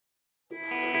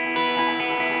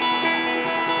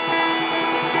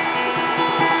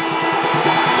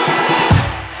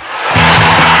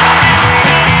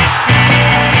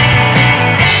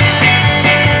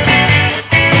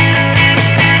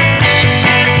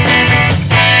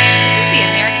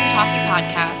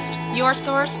your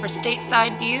source for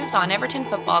stateside views on Everton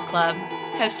Football Club.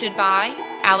 Hosted by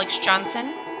Alex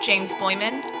Johnson, James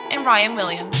Boyman, and Ryan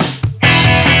Williams.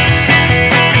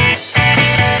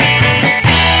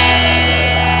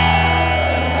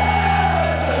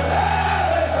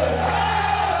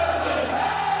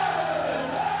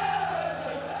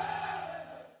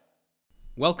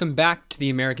 Welcome back to the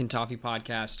American Toffee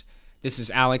Podcast. This is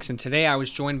Alex, and today I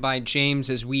was joined by James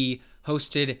as we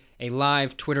hosted a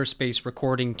live Twitter Space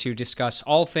recording to discuss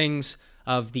all things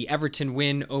of the Everton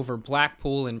win over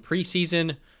Blackpool in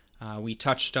preseason. We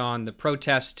touched on the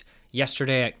protest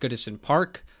yesterday at Goodison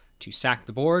Park to sack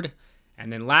the board.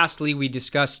 And then lastly, we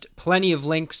discussed plenty of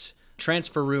links,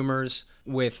 transfer rumors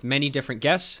with many different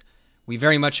guests. We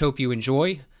very much hope you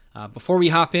enjoy. Before we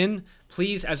hop in,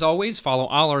 please, as always, follow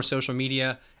all our social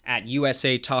media at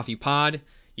USA Toffee Pod.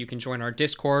 You can join our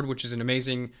Discord, which is an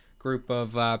amazing group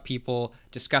of people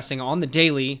discussing on the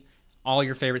daily all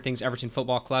your favorite things Everton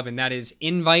Football Club, and that is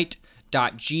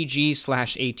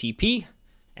invite.gg/ATP.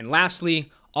 And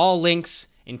lastly, all links,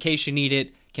 in case you need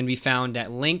it, can be found at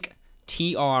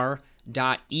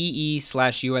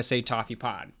linktr.ee/USA Toffee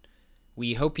Pod.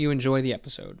 We hope you enjoy the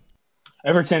episode.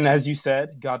 Everton, as you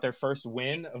said, got their first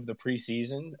win of the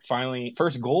preseason. Finally,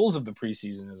 first goals of the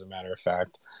preseason, as a matter of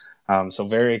fact. So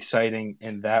very exciting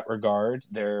in that regard.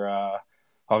 They're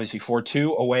obviously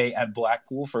 4-2 away at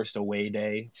Blackpool, first away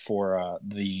day for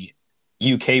the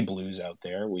UK Blues out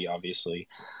there. We obviously,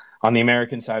 on the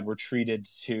American side, were treated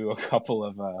to a couple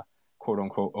of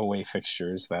quote-unquote away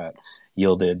fixtures that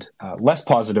yielded less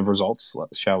positive results,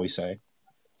 shall we say.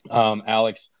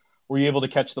 Alex, were you able to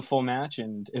catch the full match?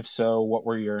 And if so, what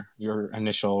were your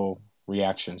initial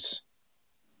reactions?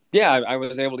 Yeah, I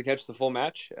was able to catch the full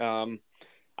match.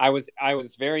 I was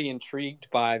very intrigued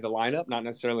by the lineup, not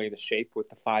necessarily the shape with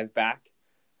the five back.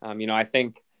 I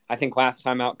think last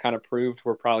time out kind of proved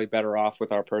we're probably better off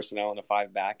with our personnel in a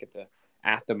five back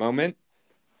at the moment.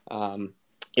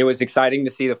 It was exciting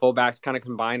to see the fullbacks kind of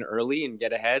combine early and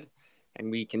get ahead, and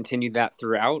we continued that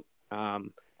throughout.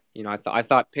 I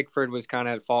thought Pickford was kind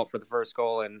of at fault for the first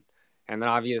goal, and then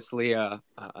obviously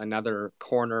another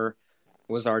corner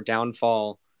was our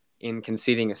downfall in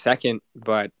conceding a second.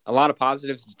 But a lot of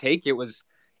positives to take. It was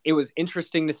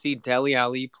interesting to see Dele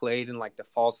Alli played in like the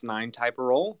false nine type of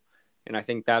role, and I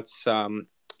think that's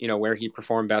where he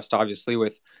performed best, obviously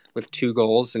with two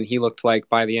goals, and he looked like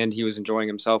by the end he was enjoying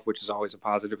himself, which is always a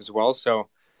positive as well. So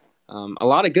a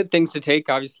lot of good things to take,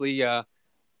 obviously.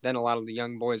 Then a lot of the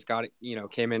young boys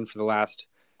came in for the last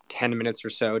 10 minutes or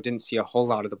so. Didn't see a whole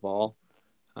lot of the ball.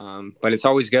 But it's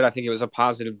always good. I think it was a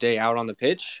positive day out on the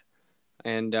pitch.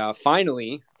 And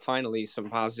finally, some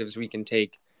positives we can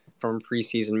take from a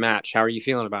preseason match. How are you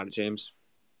feeling about it, James?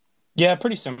 Yeah,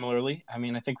 pretty similarly. I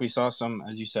mean, I think we saw some,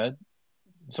 as you said,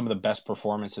 some of the best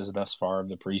performances thus far of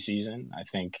the preseason. I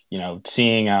think,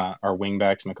 seeing our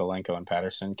wingbacks, Mykolenko and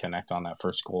Patterson, connect on that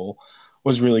first goal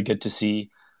was really good to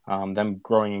see. Them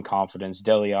growing in confidence.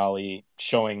 Dele Alli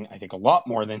showing, I think, a lot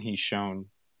more than he's shown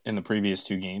in the previous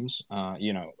two games.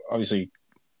 Obviously,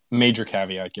 major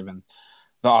caveat given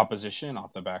the opposition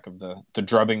off the back of the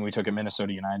drubbing we took at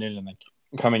Minnesota United, and then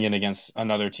coming in against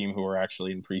another team who were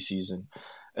actually in preseason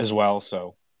as well.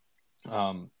 So,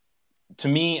 to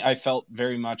me, I felt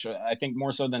very much, I think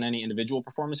more so than any individual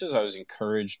performances, I was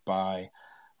encouraged by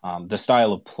the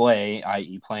style of play,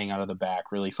 i.e. playing out of the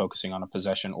back, really focusing on a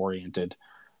possession-oriented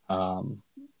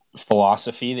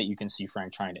philosophy that you can see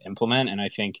Frank trying to implement. And I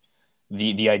think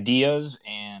the ideas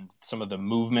and some of the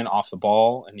movement off the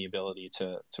ball and the ability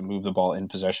to move the ball in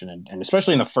possession, and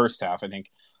especially in the first half, I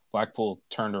think Blackpool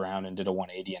turned around and did a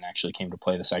 180 and actually came to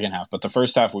play the second half. But the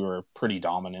first half we were pretty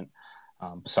dominant,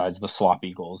 besides the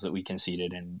sloppy goals that we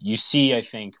conceded. And you see, I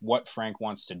think, what Frank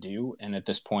wants to do. And at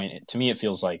this point, to me, it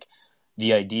feels like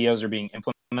the ideas are being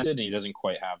implemented, and he doesn't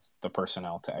quite have the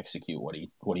personnel to execute what he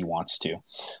wants to.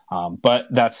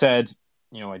 But that said,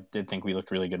 I did think we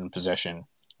looked really good in possession.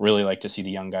 Really like to see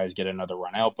the young guys get another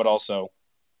run out, but also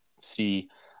see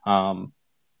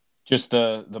just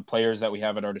the players that we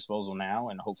have at our disposal now,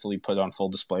 and hopefully put on full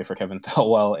display for Kevin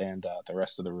Thelwell and the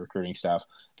rest of the recruiting staff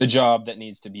the job that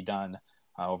needs to be done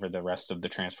over the rest of the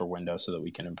transfer window so that we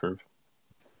can improve.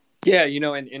 Yeah,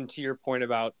 and to your point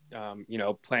about,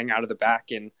 playing out of the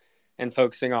back and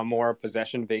focusing on more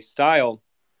possession-based style,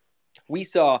 we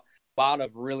saw a lot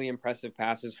of really impressive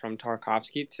passes from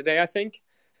Tarkowski today, I think,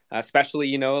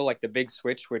 especially, like the big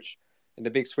switch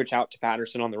out to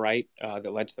Patterson on the right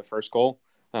that led to the first goal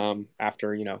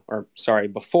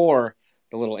before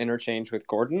the little interchange with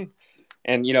Gordon.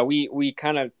 And, we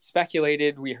kind of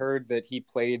speculated, we heard that he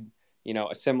played,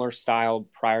 a similar style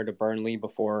prior to Burnley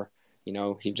before,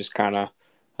 he just kind of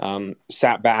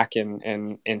sat back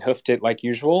and hoofed it like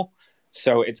usual.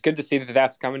 So it's good to see that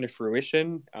that's coming to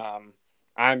fruition.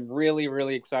 I'm really,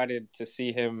 really excited to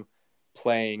see him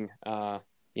playing,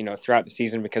 throughout the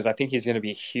season, because I think he's going to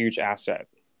be a huge asset.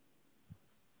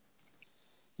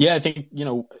 Yeah, I think,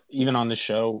 even on the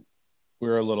show,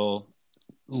 we're a little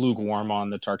lukewarm on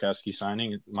the Tarkowski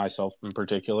signing, myself in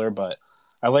particular, but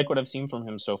I like what I've seen from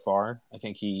him so far. I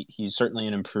think he's certainly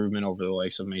an improvement over the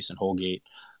likes of Mason Holgate,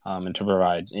 and to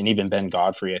provide, and even Ben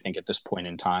Godfrey, I think, at this point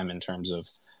in time, in terms of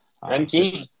And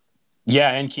Keane.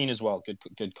 and Keane as well.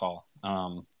 Good call.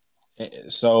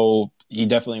 So he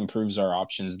definitely improves our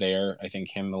options there. I think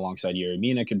him alongside Yerry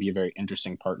Mina could be a very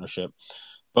interesting partnership.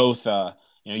 Both,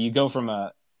 you go from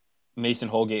a Mason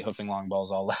Holgate hoofing long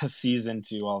balls all last season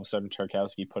to all of a sudden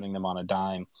Tarkowski putting them on a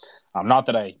dime. Not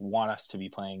that I want us to be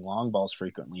playing long balls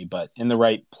frequently, but in the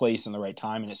right place and the right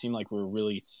time. And it seemed like we were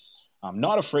really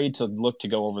not afraid to look to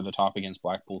go over the top against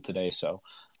Blackpool today. So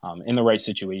in the right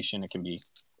situation, it can be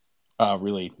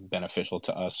really beneficial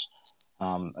to us.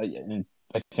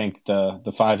 I think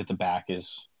the five at the back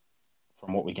is,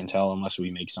 from what we can tell, unless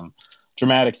we make some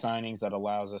dramatic signings that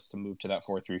allows us to move to that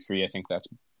 4-3-3, I think that's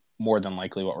more than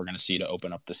likely what we're going to see to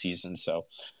open up the season. So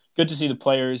good to see the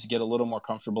players get a little more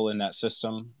comfortable in that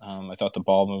system. I thought the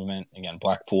ball movement, again,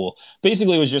 Blackpool,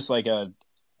 basically was just like a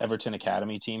Everton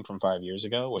Academy team from 5 years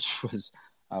ago, which was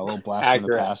a little blast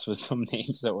from the past with some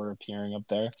names that were appearing up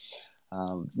there.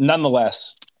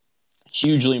 Nonetheless,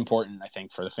 hugely important, I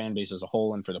think, for the fan base as a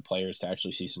whole and for the players to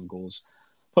actually see some goals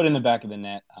put in the back of the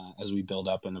net as we build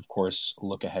up, and of course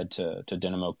look ahead to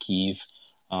Dynamo Kyiv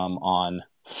on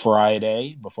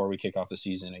Friday before we kick off the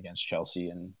season against Chelsea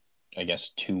in, I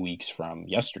guess, 2 weeks from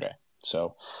yesterday.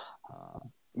 So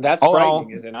that's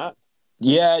frightening, is it not?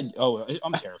 Yeah. Oh,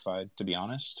 I'm terrified, to be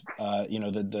honest.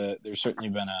 There's certainly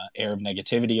been an air of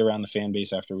negativity around the fan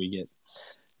base after we get,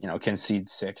 concede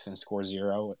 6 and score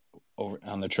 0 over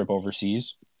on the trip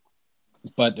overseas.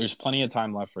 But there's plenty of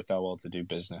time left for Thelwell to do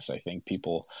business. I think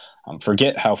people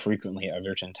forget how frequently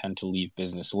Everton tend to leave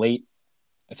business late.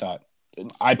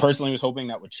 I personally was hoping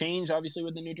that would change, obviously,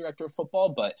 with the new director of football,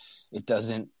 but it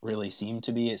doesn't really seem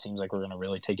to be. It seems like we're going to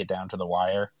really take it down to the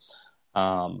wire.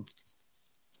 And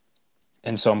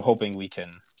so I'm hoping we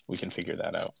can figure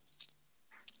that out.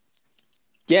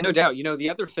 Yeah, no doubt. The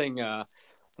other thing,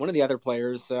 one of the other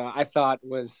players I thought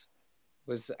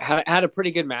had a pretty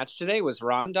good match today was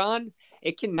Rondon.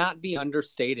 It cannot be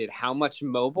understated how much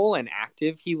mobile and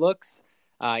active he looks.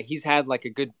 He's had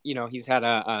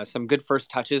some good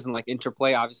first touches and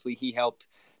interplay. Obviously, he helped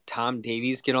Tom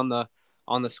Davies get on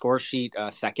the score sheet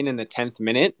second in the 10th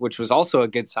minute, which was also a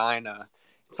good sign.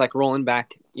 It's like rolling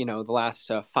back, the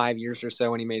last 5 years or so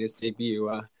when he made his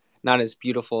debut. Not as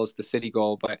beautiful as the City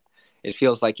goal, but it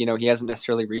feels like, he hasn't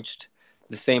necessarily reached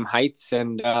the same heights.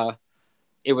 And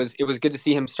it was good to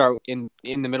see him start in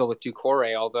the middle with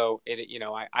Doucouré, although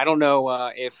I don't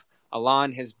know if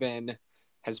Alon has been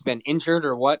injured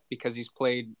or what, because he's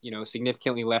played,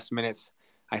 significantly less minutes,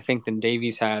 I think, than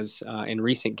Davies has in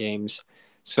recent games.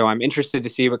 So I'm interested to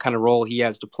see what kind of role he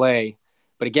has to play.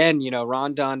 But again,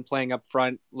 Rondon playing up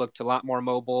front looked a lot more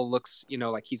mobile, looks,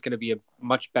 like he's going to be a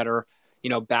much better,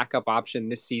 backup option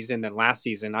this season than last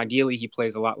season. Ideally, he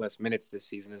plays a lot less minutes this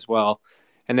season as well.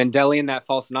 And then Dele in that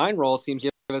false 9 role seems to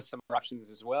give us some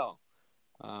options as well.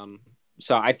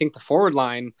 So I think the forward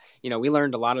line, we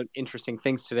learned a lot of interesting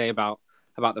things today about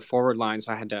the forward line.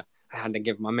 So I had to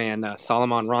give my man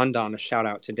Salomon Rondon a shout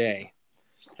out today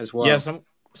as well. Yeah,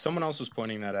 someone else was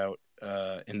pointing that out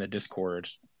in the Discord,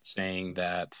 saying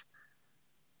that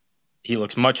he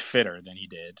looks much fitter than he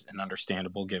did, and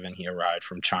understandable given he arrived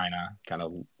from China kind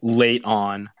of late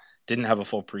on, didn't have a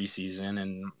full preseason.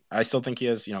 And I still think he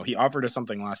has, he offered us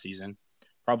something last season,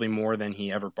 probably more than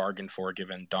he ever bargained for,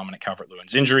 given Dominic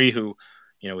Calvert-Lewin's injury, who,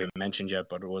 we haven't mentioned yet,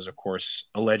 but it was, of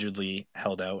course, allegedly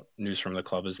held out. News from the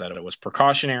club is that it was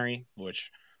precautionary,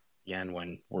 which, again,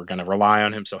 when we're going to rely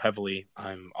on him so heavily,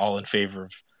 I'm all in favor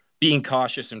of being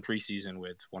cautious in preseason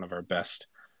with one of our best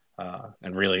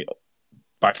and really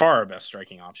by far our best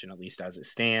striking option, at least as it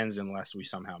stands, unless we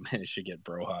somehow manage to get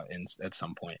Broha in at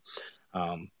some point.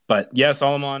 But yeah,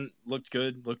 Salomon looked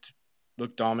good, looked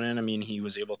dominant. I mean, he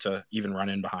was able to even run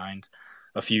in behind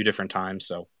a few different times.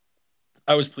 So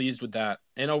I was pleased with that.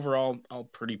 And overall, I'm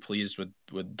pretty pleased with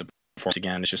the performance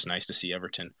again. It's just nice to see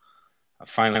Everton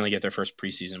finally get their first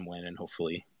preseason win and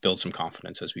hopefully build some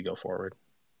confidence as we go forward.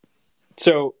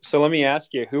 So let me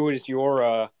ask you, who was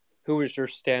your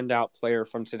standout player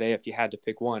from today if you had to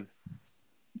pick one?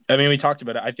 I mean, we talked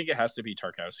about it. I think it has to be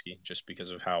Tarkowski, just because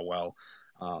of how well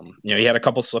He had a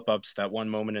couple slip ups, that one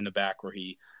moment in the back where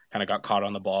he kind of got caught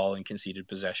on the ball and conceded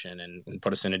possession and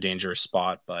put us in a dangerous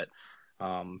spot. But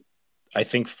I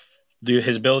think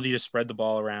his ability to spread the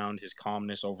ball around, his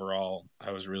calmness overall,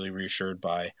 I was really reassured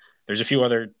by. There's a few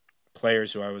other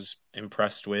players who I was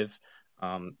impressed with.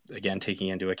 Again, taking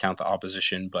into account the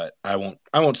opposition, but I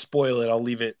won't spoil it. I'll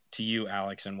leave it to you,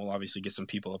 Alex, and we'll obviously get some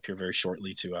people up here very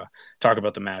shortly to talk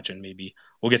about the match, and maybe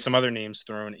we'll get some other names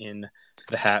thrown in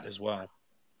the hat as well.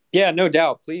 Yeah, no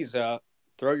doubt. Please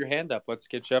throw your hand up. Let's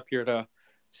get you up here to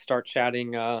start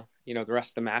chatting, the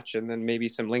rest of the match, and then maybe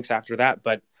some links after that.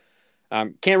 But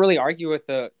can't really argue with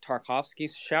the Tarkowski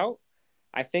shout.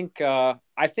 I think I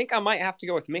might have to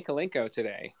go with Mykolenko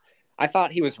today. I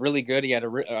thought he was really good. He had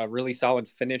a really solid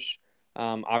finish,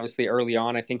 obviously early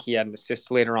on. I think he had an assist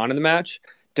later on in the match.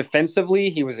 Defensively,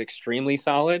 he was extremely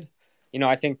solid.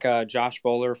 I think Josh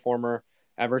Bowler, former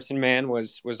Everton man,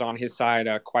 was on his side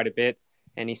quite a bit,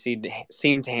 and he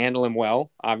seemed to handle him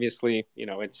well. Obviously,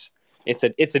 it's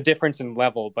a difference in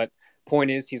level, but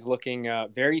point is he's looking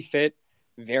very fit,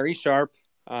 very sharp.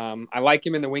 I like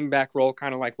him in the wingback role,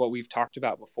 kind of like what we've talked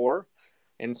about before.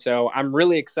 And so I'm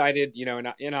really excited,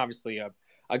 and obviously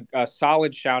a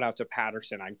solid shout out to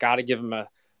Patterson. I got to give him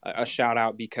a shout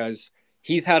out because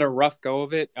he's had a rough go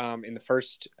of it in the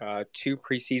first two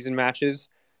preseason matches.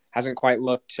 Hasn't quite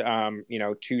looked,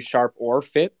 too sharp or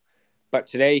fit. But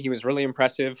today he was really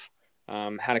impressive,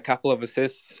 had a couple of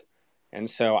assists. And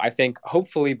so I think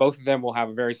hopefully both of them will have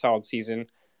a very solid season.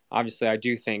 Obviously, I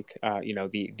do think,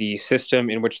 the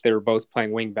system in which they were both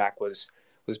playing wing back was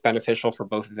beneficial for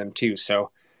both of them too. So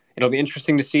it'll be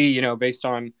interesting to see, based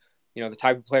on, the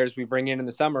type of players we bring in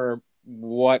the summer,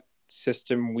 what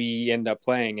system we end up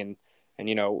playing. And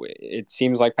it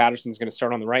seems like Patterson's going to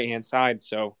start on the right-hand side.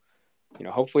 So,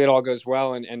 hopefully it all goes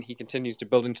well and he continues to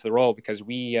build into the role because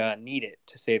we need it,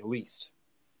 to say the least.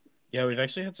 Yeah, we've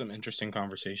actually had some interesting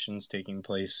conversations taking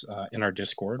place in our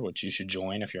Discord, which you should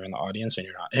join if you're in the audience and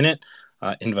you're not in it.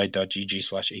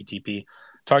 Invite.gg/ATP,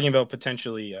 talking about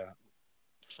potentially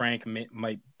Frank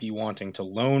might be wanting to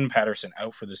loan Patterson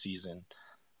out for the season.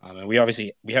 And we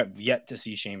have yet to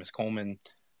see Seamus Coleman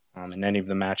in any of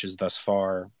the matches thus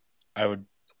far. I would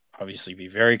obviously be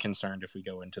very concerned if we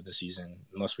go into the season,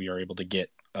 unless we are able to get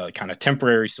a kind of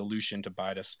temporary solution to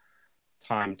bide us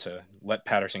time to let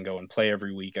Patterson go and play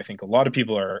every week. I think a lot of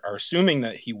people are assuming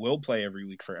that he will play every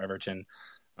week for Everton.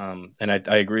 And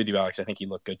I agree with you, Alex. I think he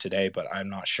looked good today, but I'm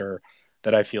not sure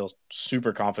that I feel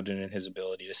super confident in his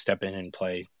ability to step in and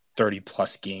play 30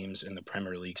 plus games in the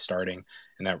Premier League, starting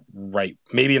in that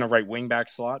maybe in a right wing back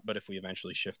slot. But if we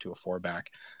eventually shift to a 4-back,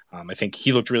 I think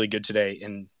he looked really good today.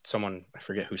 And I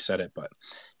forget who said it, but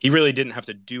he really didn't have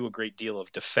to do a great deal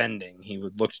of defending. He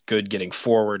look good getting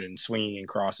forward and swinging in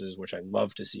crosses, which I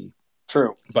love to see.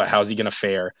 True. But how's he going to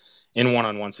fare in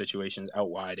one-on-one situations out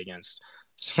wide against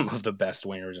some of the best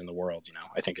wingers in the world?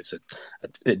 I think it's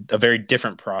a very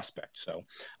different prospect. So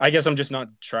I guess I'm just not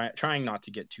trying not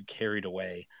to get too carried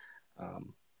away.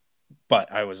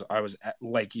 But I was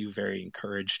like you, very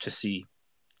encouraged to see,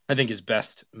 I think, his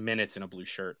best minutes in a blue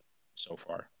shirt so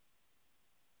far.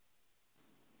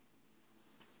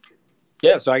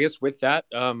 Yeah. So I guess with that,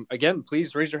 again,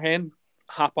 please raise your hand,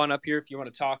 hop on up here if you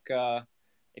want to talk.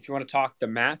 If you want to talk the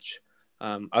match.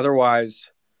 Otherwise,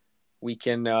 we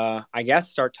can, I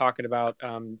guess, start talking about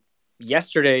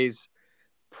yesterday's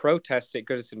protest at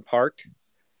Goodison Park.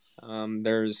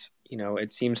 There's,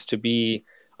 it seems to be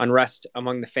unrest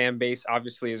among the fan base.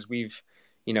 Obviously, as we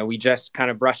just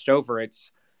kind of brushed over,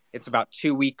 it's about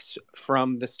 2 weeks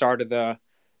from the start of the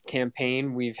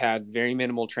campaign. We've had very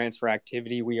minimal transfer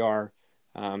activity. We are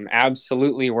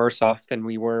absolutely worse off than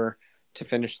we were to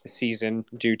finish the season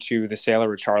due to the sale of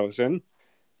Richarlison.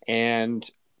 And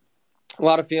a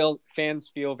lot of fans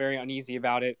feel very uneasy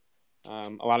about it. A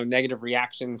lot of negative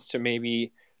reactions to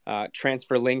maybe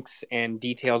transfer links and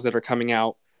details that are coming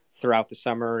out throughout the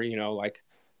summer, like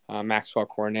Maxwell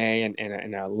Cornet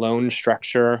and a loan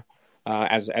structure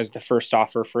as the first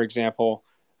offer, for example.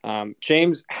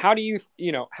 James, how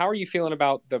are you feeling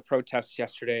about the protests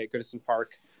yesterday at Goodison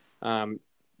Park?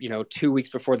 2 weeks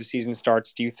before the season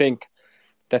starts, do you think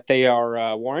that they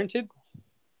are warranted?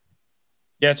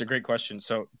 Yeah, it's a great question.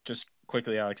 So just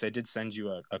quickly, Alex, I did send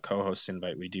you a co-host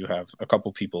invite. We do have a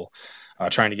couple people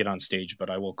trying to get on stage, but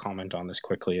I will comment on this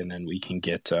quickly, and then we can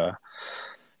get I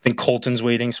think Colton's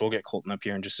waiting, so we'll get Colton up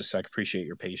here in just a sec. Appreciate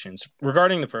your patience.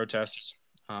 Regarding the protests,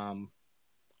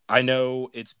 I know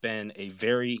it's been a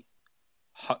very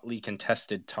hotly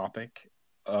contested topic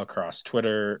across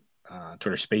Twitter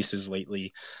Spaces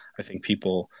lately. I think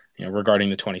people, regarding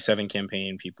the 27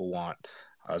 campaign, people want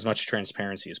as much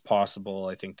transparency as possible.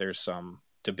 I think there's some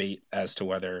debate as to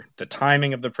whether the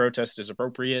timing of the protest is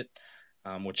appropriate,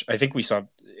 which I think we saw.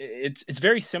 It's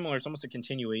very similar. It's almost a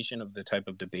continuation of the type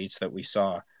of debates that we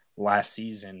saw last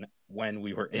season when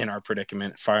we were in our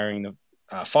predicament, following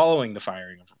the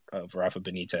firing of Rafa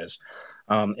Benitez.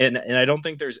 And I don't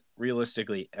think there's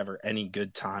realistically ever any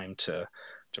good time to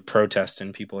protest.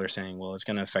 And people are saying, well, it's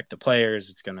going to affect the players.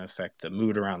 It's going to affect the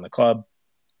mood around the club.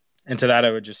 And to that,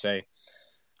 I would just say,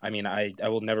 I mean, I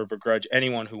will never begrudge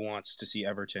anyone who wants to see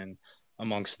Everton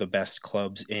amongst the best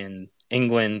clubs in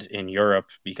England, in Europe,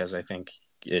 because I think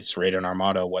it's right in our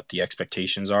motto what the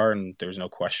expectations are, and there's no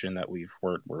question that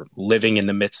we're living in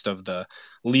the midst of the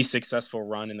least successful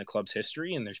run in the club's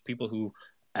history, and there's people who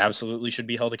absolutely should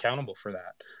be held accountable for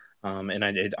that.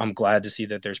 And I'm glad to see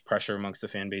that there's pressure amongst the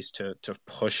fan base to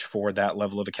push for that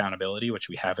level of accountability, which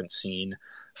we haven't seen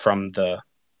from the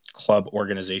club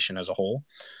organization as a whole.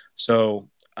 So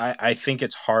I think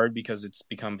it's hard because it's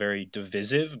become very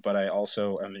divisive, but I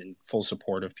also am in full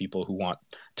support of people who want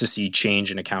to see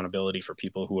change and accountability for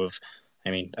people who have,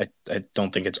 I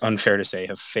don't think it's unfair to say,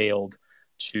 have failed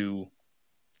to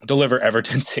deliver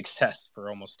Everton's success for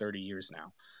almost 30 years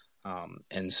now.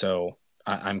 And so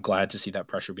I'm glad to see that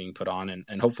pressure being put on,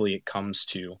 and hopefully it comes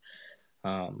to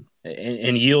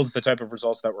and yields the type of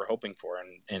results that we're hoping for.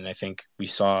 And I think we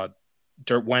saw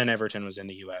when Everton was in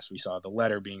the US, we saw the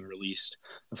letter being released,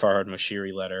 the Farhad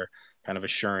Moshiri letter, kind of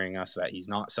assuring us that he's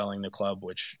not selling the club,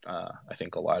 which I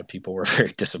think a lot of people were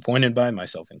very disappointed by,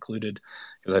 myself included,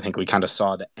 because I think we kind of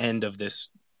saw the end of this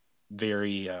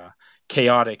very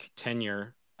chaotic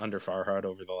tenure under Farhad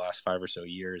over the last 5 or so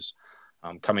years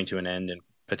coming to an end, and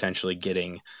potentially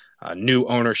getting new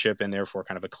ownership and therefore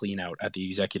kind of a clean out at the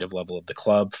executive level of the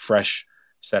club, fresh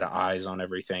set of eyes on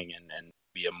everything, and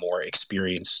be a more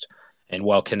experienced and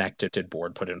well-connected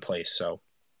board put in place. So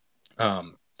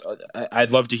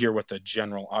I'd love to hear what the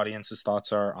general audience's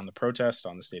thoughts are on the protest,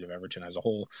 on the state of Everton as a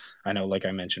whole. I know, like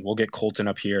I mentioned, we'll get Colton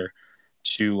up here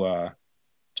to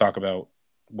talk about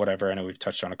whatever. I know we've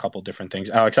touched on a couple different things.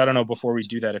 Alex, I don't know, before we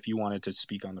do that, if you wanted to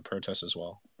speak on the protest as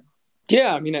well.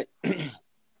 Yeah, I mean,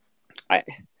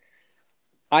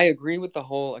 I agree with the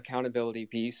whole accountability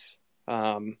piece.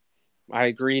 I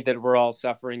agree that we're all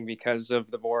suffering because of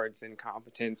the board's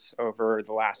incompetence over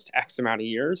the last X amount of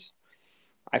years.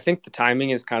 I think the timing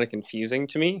is kind of confusing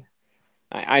to me.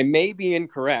 I may be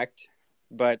incorrect,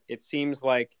 but it seems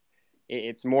like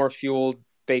it's more fueled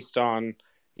based on,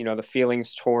 the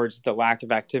feelings towards the lack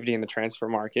of activity in the transfer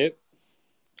market.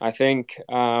 I think,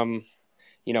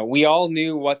 we all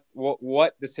knew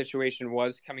what the situation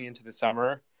was coming into the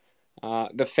summer.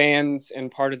 The fans and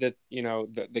part of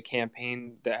the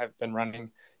campaign that have been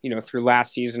running, through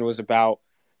last season was about,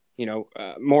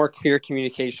 more clear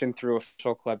communication through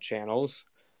official club channels.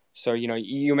 So,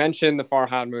 you mentioned the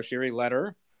Farhad Moshiri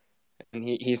letter, and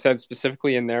he said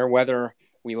specifically in there, whether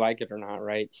we like it or not,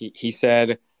 right? He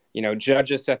said,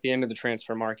 judge us at the end of the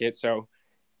transfer market. So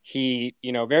he,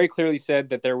 very clearly said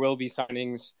that there will be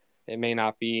signings. It may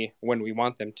not be when we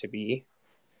want them to be.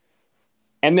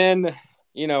 And then,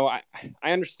 I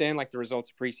understand like the results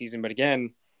of preseason, but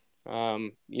again,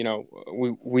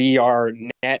 we are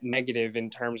net negative in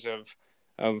terms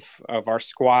of our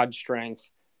squad strength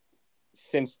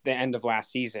since the end of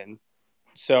last season.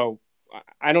 So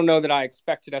I don't know that I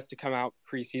expected us to come out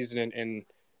preseason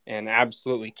and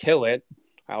absolutely kill it.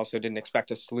 I also didn't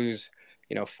expect us to lose,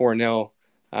 4-0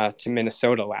 to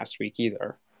Minnesota last week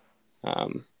either.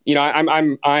 I'm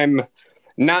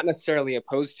not necessarily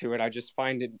opposed to it. I just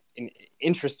find it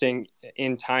interesting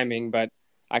in timing, but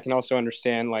I can also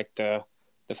understand like the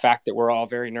fact that we're all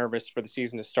very nervous for the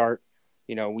season to start.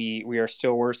 We are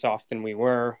still worse off than we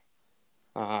were.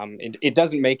 It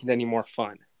doesn't make it any more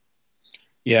fun.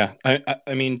 Yeah.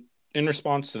 I mean, in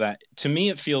response to that, to me,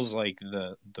 it feels like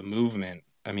the movement,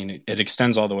 I mean, it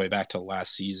extends all the way back to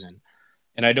last season.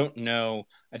 And I don't know,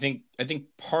 I think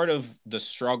part of the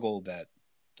struggle that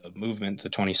the movement, the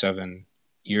 27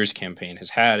 years campaign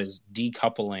has had, is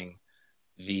decoupling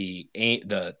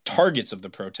the targets of the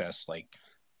protests. Like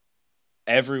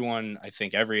everyone, I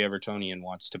think every Evertonian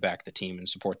wants to back the team and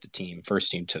support the team,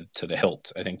 first team to the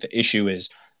hilt. I think the issue is,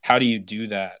 how do you do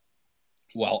that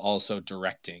while also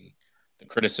directing the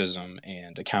criticism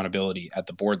and accountability at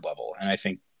the board level? And I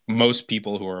think most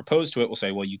people who are opposed to it will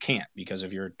say, well, you can't, because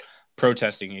if you're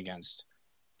protesting against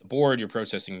the board, you're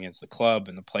protesting against the club,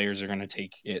 and the players are going to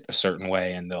take it a certain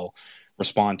way and they'll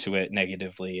respond to it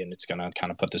negatively, and it's going to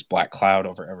kind of put this black cloud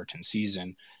over Everton's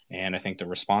season. And I think the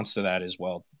response to that is,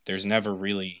 well, there's never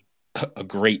really a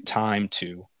great time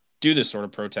to do this sort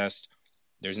of protest.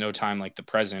 There's no time like the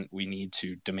present. We need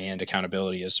to demand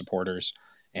accountability as supporters.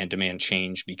 and demand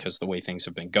change because the way things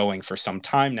have been going for some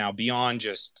time now, beyond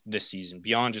just this season,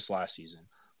 beyond just last season,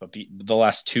 but the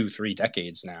last 2-3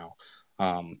 decades now,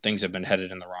 things have been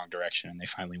headed in the wrong direction, and they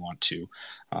finally want to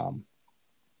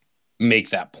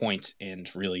make that point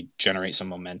and really generate some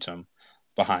momentum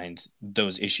behind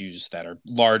those issues that are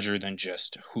larger than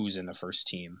just who's in the first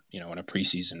team, in a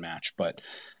preseason match. But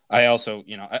I also,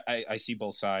 I see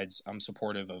both sides. I'm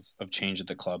supportive of change at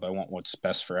the club. I want what's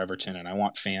best for Everton, and I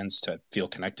want fans to feel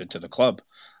connected to the club.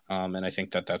 And I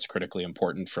think that that's critically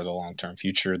important for the long-term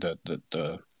future.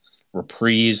 The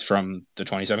reprise from the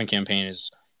 27 campaign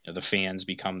is, the fans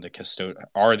become the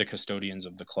custodians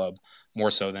of the club more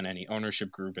so than any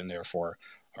ownership group, and therefore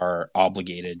are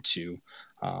obligated to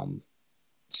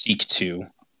seek to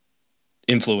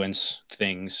influence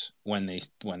things when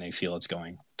they feel it's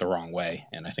going the wrong way.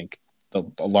 And I think a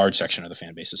large section of the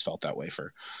fan base has felt that way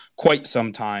for quite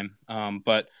some time.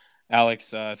 But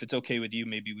Alex, if it's okay with you,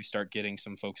 maybe we start getting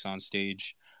some folks on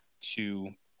stage to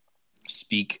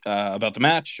speak about the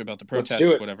match, about the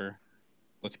protests, whatever.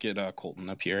 Let's get Colton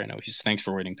up here. I know thanks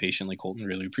for waiting patiently, Colton.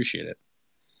 Really appreciate it.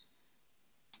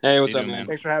 Hey, what's up, man?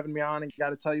 Thanks for having me on. And got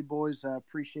to tell you, boys, I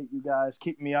appreciate you guys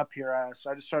keeping me up here.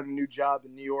 So I just started a new job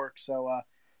in New York. So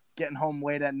getting home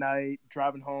late at night,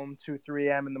 driving home 2, 3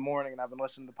 a.m. in the morning, and I've been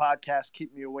listening to the podcast,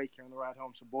 keeping me awake here on the ride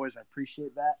home. So, boys, I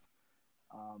appreciate that.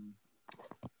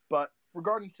 But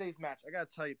regarding today's match, I got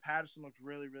to tell you, Patterson looked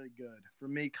really, really good. For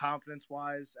me,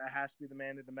 confidence-wise, it has to be the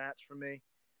man of the match for me.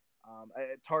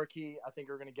 Tarky, I think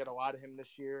we're going to get a lot of him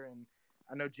this year, and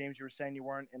I know, James, you were saying you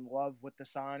weren't in love with the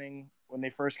signing when they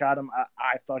first got him.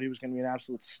 I thought he was going to be an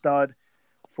absolute stud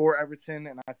for Everton.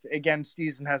 And again,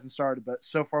 season hasn't started, but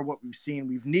so far what we've seen,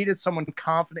 we've needed someone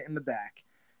confident in the back.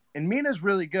 And Mina's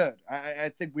really good.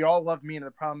 I think we all love Mina.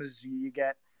 The problem is you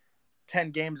get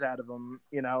 10 games out of him,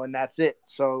 and that's it.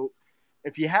 So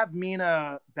if you have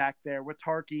Mina back there with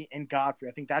Tarky and Godfrey,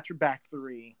 I think that's your back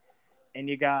three. And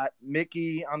you got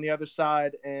Mickey on the other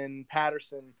side and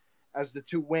Patterson as the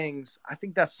two wings. I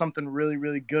think that's something really,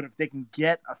 really good. If they can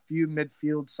get a few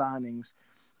midfield signings,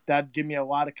 that'd give me a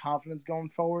lot of confidence going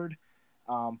forward.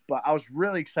 But I was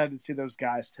really excited to see those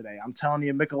guys today. I'm telling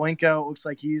you, Mikolenko looks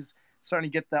like he's starting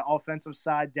to get the offensive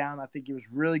side down. I think he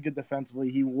was really good defensively.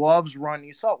 He loves running.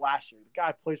 You saw it last year. The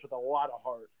guy plays with a lot of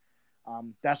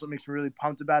heart. That's what makes me really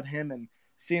pumped about him. And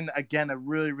seeing, again, a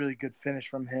really, really good finish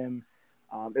from him,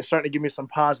 it's starting to give me some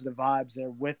positive vibes there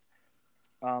with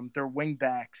their wing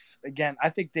backs. Again, I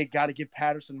think they got to give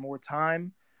Patterson more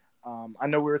time. I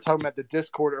know we were talking about the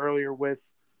Discord earlier with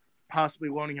possibly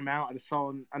loaning him out. I just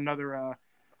saw another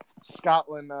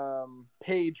Scotland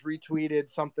page retweeted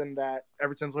something that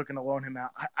Everton's looking to loan him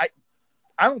out. I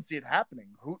don't see it happening.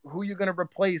 Who are you going to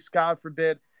replace? God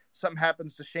forbid something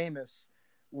happens to Seamus.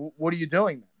 What are you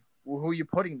doing then? Who are you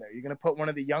putting there? You're going to put one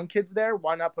of the young kids there?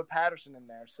 Why not put Patterson in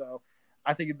there? So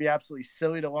I think it'd be absolutely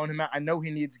silly to loan him out. I know he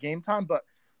needs game time, but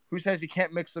who says you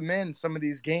can't mix him in some of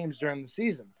these games during the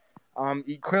season?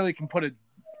 He clearly can put a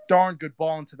darn good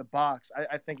ball into the box.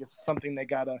 I think it's something they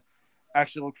got to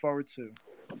actually look forward to.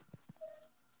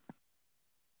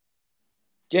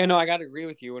 Yeah, no, I got to agree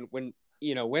with you. When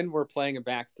we're playing a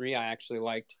back three, I actually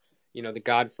liked, the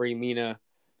Godfrey, Mina,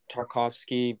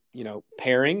 Tarkowski,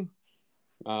 pairing.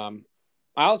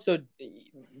 I also,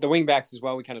 the wing backs as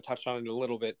well, we kind of touched on it a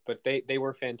little bit, but they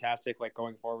were fantastic, like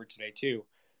going forward today too.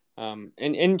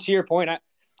 And to your point,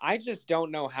 I just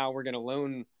don't know how we're going to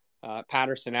loan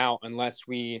Patterson out unless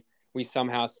we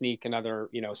somehow sneak another,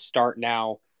 start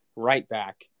now right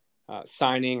back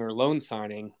signing or loan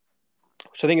signing,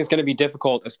 which I think is going to be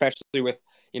difficult, especially with,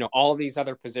 all of these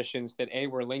other positions that A,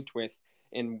 we're linked with,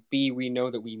 and B, we know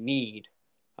that we need.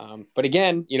 But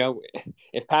again,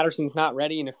 if Patterson's not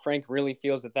ready and if Frank really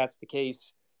feels that that's the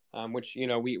case, which,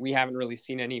 we haven't really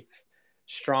seen any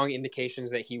strong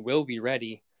indications that he will be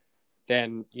ready,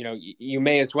 then, you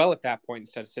may as well at that point,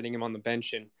 instead of sitting him on the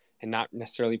bench and not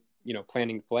necessarily,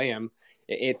 planning to play him.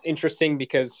 It's interesting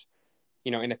because,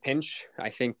 in a pinch, I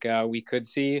think we could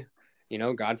see,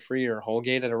 Godfrey or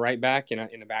Holgate at a right back in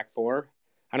a back four.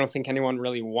 I don't think anyone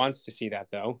really wants to see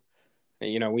that, though.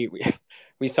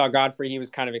 We saw Godfrey. He was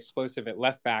kind of explosive at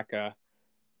left back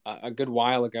a good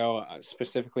while ago,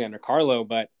 specifically under Carlo,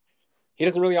 but he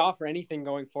doesn't really offer anything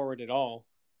going forward at all,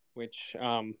 which,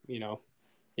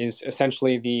 is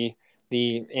essentially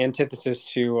the antithesis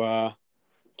to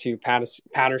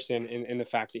Patterson in the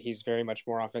fact that he's very much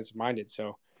more offensive minded.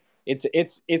 So it's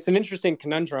an interesting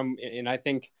conundrum. And I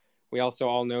think we also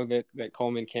all know that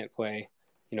Coleman can't play,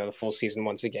 the full season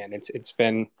once again. It's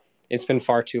been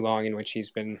far too long in which he's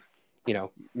been,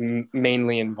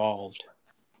 mainly involved.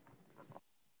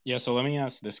 Yeah. So let me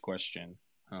ask this question.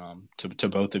 to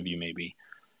both of you maybe.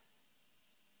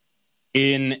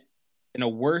 In a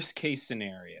worst case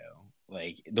scenario,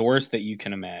 like the worst that you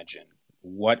can imagine,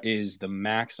 what is the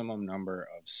maximum number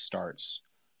of starts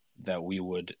that we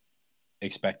would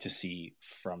expect to see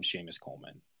from Seamus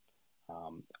Coleman?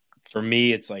 For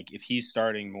me, it's like if he's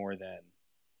starting more than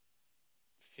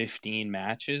 15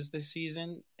 matches this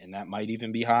season, and that might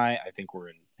even be high, I think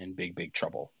we're in big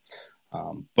trouble.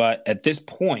 But at this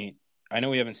point, I know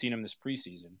we haven't seen him this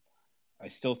preseason. I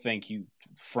still think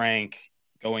Frank,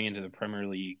 going into the Premier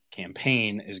League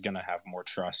campaign, is going to have more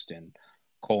trust in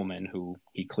Coleman, who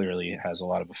he clearly has a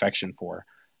lot of affection for,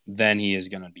 than he is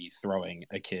going to be throwing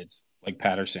a kid like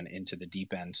Patterson into the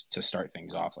deep end to start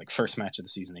things off. Like first match of the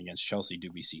season against Chelsea,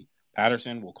 do we see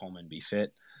Patterson? Will Coleman be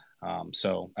fit?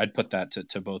 So I'd put that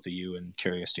to both of you, and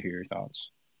curious to hear your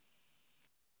thoughts.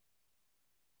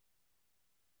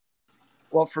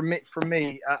 Well, for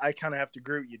me, I kind of have to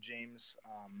agree with you, James.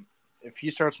 If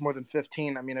he starts more than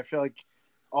 15, I mean, I feel like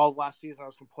all last season I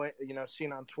was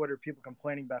seeing on Twitter people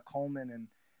complaining about Coleman, and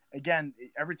again,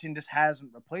 Everton just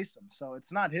hasn't replaced him, so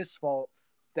it's not his fault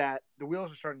that the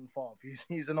wheels are starting to fall.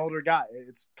 He's an older guy.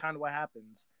 It's kind of what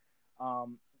happens.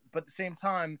 But at the same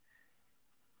time,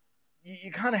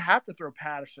 you kind of have to throw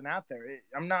Patterson out there.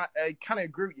 I kind of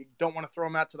agree with you. You don't want to throw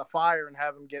him out to the fire and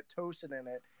have him get toasted in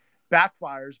it.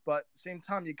 Backfires, but at the same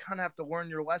time, you kind of have to learn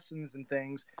your lessons and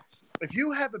things. If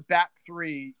you have a back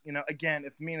three, again,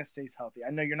 if Mina stays healthy,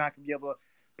 I know you're not going to be able to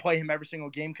play him every single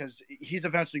game because he's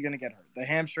eventually going to get hurt. The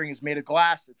hamstring is made of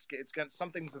glass.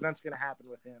 Something's eventually going to happen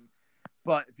with him.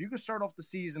 But if you can start off the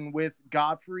season with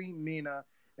Godfrey, Mina,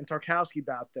 and Tarkowski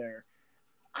out there,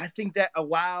 I think that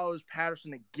allows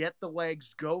Patterson to get the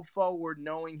legs, go forward,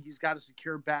 knowing he's got a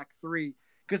secure back three.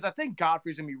 Because I think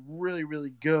Godfrey's going to be really,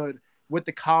 really good with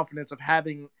the confidence of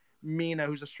having Mina,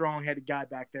 who's a strong-headed guy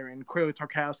back there, and clearly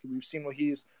Tarkowski. We've seen what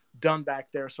he's done back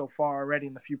there so far already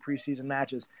in the few preseason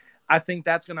matches. I think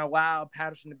that's going to allow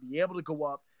Patterson to be able to go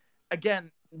up. Again,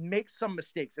 make some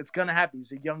mistakes. It's going to happen.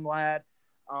 He's a young lad,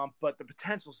 but the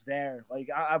potential's there. Like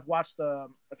I've watched a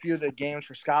few of the games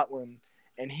for Scotland,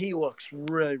 and he looks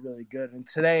really, really good. And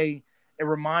today, it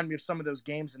reminded me of some of those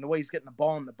games and the way he's getting the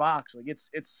ball in the box. Like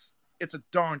it's a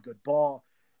darn good ball.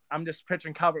 I'm just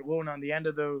picturing Calvert-Lewin on the end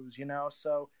of those,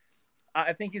 So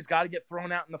I think he's got to get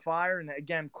thrown out in the fire. And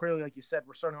again, clearly, like you said,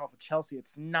 we're starting off with Chelsea.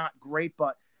 It's not great,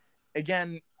 but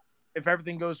again, if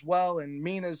everything goes well and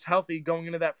Mina's healthy going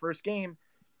into that first game,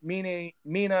 Mina,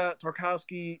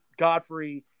 Tarkowski,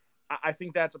 Godfrey, I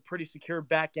think that's a pretty secure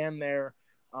back end there.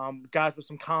 Guys with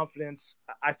some confidence.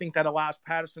 I think that allows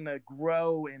Patterson to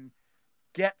grow and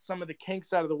get some of the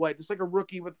kinks out of the way, just like a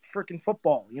rookie with freaking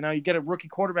football. You get a rookie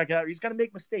quarterback out, he's going to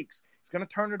make mistakes. He's going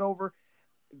to turn it over.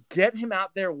 Get him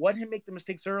out there. Let him make the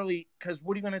mistakes early, because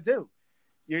what are you going to do?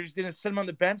 You're just going to sit him on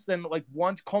the bench. Then, like,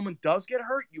 once Coleman does get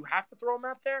hurt, you have to throw him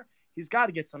out there. He's got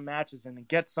to get some matches in and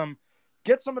get some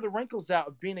of the wrinkles out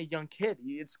of being a young kid.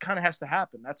 It's kind of has to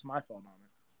happen. That's my thought on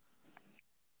it.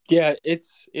 Yeah,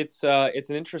 it's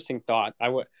an interesting thought. I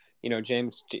would,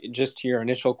 James, just to your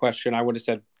initial question, I would have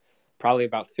said probably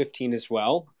about 15 as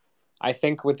well. I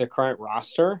think with the current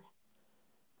roster,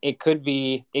 it could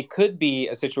be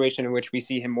a situation in which we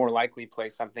see him more likely play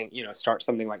something, start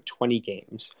something like 20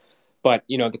 games. But,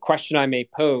 the question I may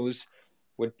pose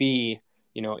would be,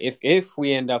 if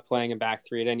we end up playing a back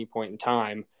three at any point in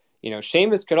time,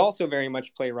 Seamus could also very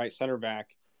much play right center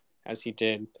back, as he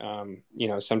did,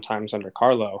 sometimes under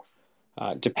Carlo,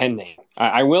 depending.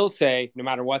 I will say, no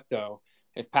matter what, though,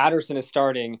 if Patterson is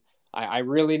starting, we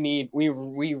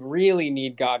really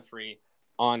need Godfrey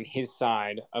on his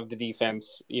side of the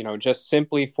defense, just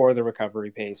simply for the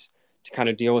recovery pace to kind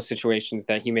of deal with situations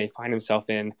that he may find himself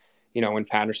in, when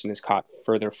Patterson is caught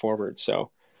further forward.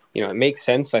 So, it makes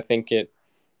sense. I think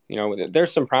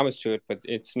there's some promise to it, but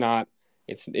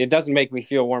it doesn't make me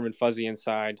feel warm and fuzzy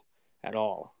inside at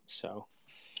all. So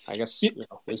I guess,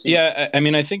 we'll see. Yeah. I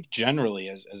mean, I think generally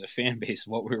as a fan base,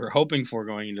 what we were hoping for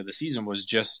going into the season was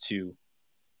just to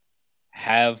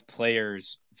have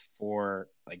players for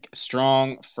like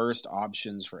strong first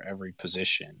options for every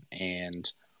position. And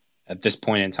at this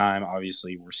point in time,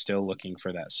 obviously we're still looking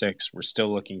for that six. We're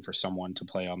still looking for someone to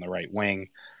play on the right wing.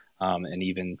 And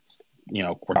even,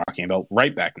 we're talking about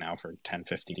right back now for 10,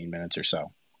 15 minutes or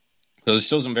so. So there's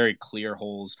still some very clear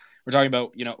holes. We're talking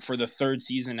about, for the third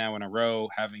season now in a row,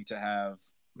 having to have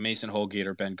Mason Holgate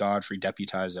or Ben Godfrey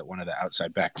deputized at one of the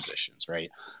outside back positions, right?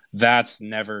 That's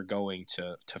never going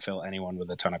to fill anyone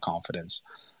with a ton of confidence.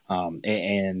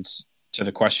 And to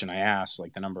the question I asked,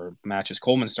 like the number of matches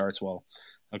Coleman starts, well,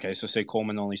 Okay, so say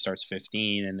Coleman only starts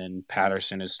 15, and then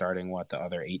Patterson is starting, the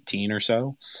other 18 or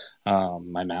so?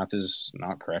 My math is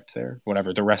not correct there.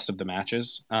 Whatever, the rest of the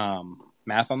matches.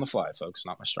 Math on the fly, folks,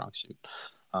 not my strong suit.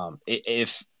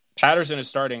 If Patterson is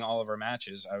starting all of our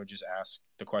matches, I would just ask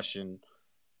the question,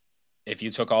 if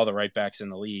you took all the right backs in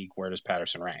the league, where does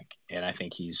Patterson rank? And I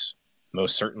think he's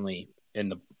most certainly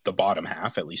in the bottom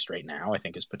half, at least right now. I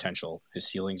think his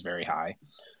ceiling's very high.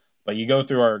 But you go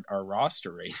through our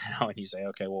roster right now and you say,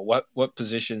 okay, well, what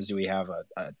positions do we have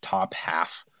a top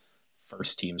half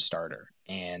first team starter?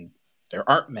 And there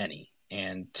aren't many.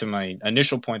 And to my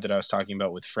initial point that I was talking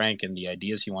about with Frank and the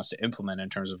ideas he wants to implement in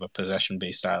terms of a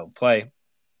possession-based style of play,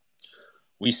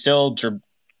 we still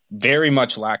very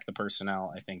much lack the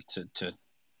personnel, I think, to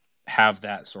have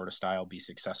that sort of style be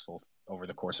successful over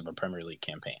the course of a Premier League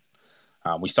campaign.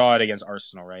 We saw it against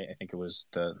Arsenal, right? I think it was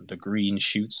the green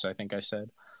shoots, I think I said,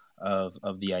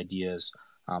 of the ideas.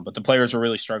 But the players were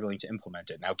really struggling to implement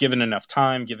it. Now, given enough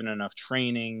time, given enough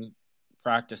training,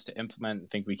 practice to implement, I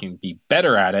think we can be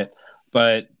better at it.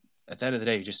 But at the end of the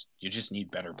day, you just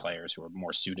need better players who are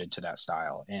more suited to that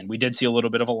style. And we did see a little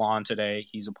bit of Alon today.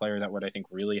 He's a player that would, I think,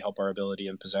 really help our ability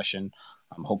in possession.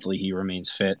 Hopefully he remains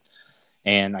fit.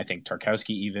 And I think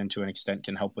Tarkowski, even to an extent,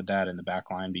 can help with that in the back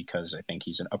line, because I think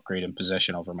he's an upgrade in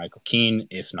possession over Michael Keane,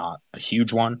 if not a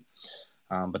huge one.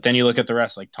 But then you look at the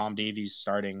rest, like Tom Davies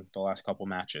starting the last couple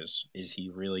matches. Is he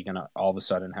really going to all of a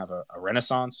sudden have a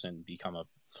renaissance and become a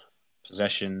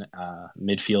possession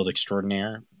midfield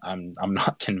extraordinaire? I'm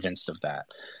not convinced of that.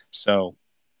 So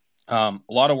a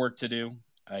lot of work to do.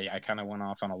 I kind of went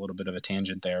off on a little bit of a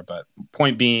tangent there, but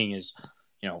point being is,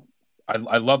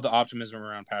 I love the optimism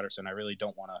around Patterson. I really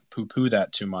don't want to poo-poo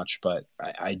that too much, but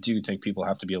I do think people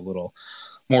have to be a little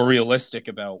more realistic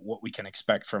about what we can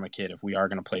expect from a kid if we are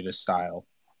going to play this style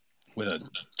with a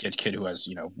kid who has,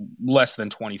 less than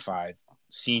 25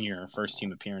 senior first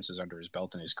team appearances under his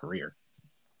belt in his career.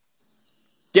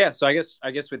 Yeah, so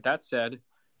I guess with that said,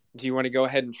 do you want to go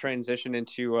ahead and transition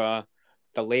into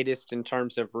the latest in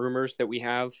terms of rumors that we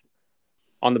have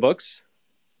on the books?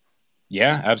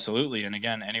 Yeah, absolutely. And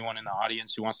again, anyone in the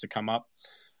audience who wants to come up,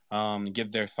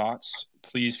 give their thoughts,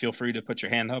 please feel free to put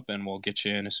your hand up and we'll get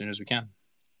you in as soon as we can.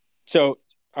 So,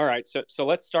 all right. So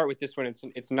let's start with this one.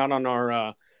 It's not on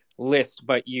our list,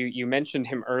 but you mentioned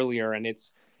him earlier, and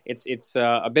it's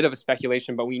a bit of a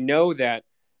speculation, but we know that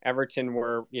Everton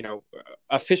were,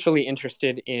 officially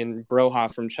interested in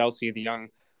Broha from Chelsea, the young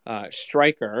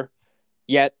striker.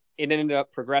 Yet it ended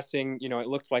up progressing. It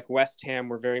looked like West Ham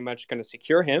were very much going to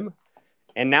secure him.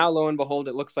 And now, lo and behold,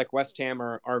 it looks like West Ham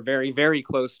are very, very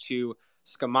close to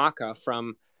Scamacca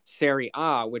from Serie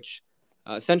A, which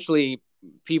essentially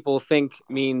people think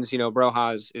means,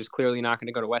 Broha is clearly not going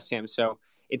to go to West Ham. So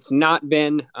it's not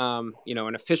been, an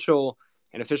official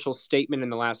statement in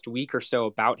the last week or so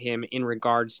about him in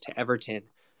regards to Everton.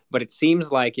 But it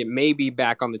seems like it may be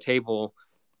back on the table.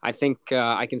 I think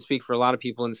I can speak for a lot of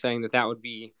people in saying that would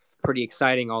be pretty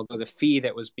exciting, although the fee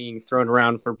that was being thrown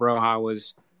around for Broha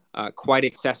was quite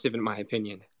excessive, in my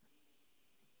opinion.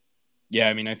 Yeah,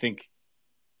 I mean, I think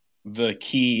the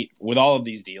key with all of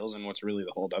these deals and what's really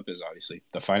the holdup is obviously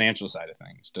the financial side of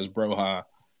things. Does Broha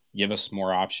give us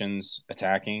more options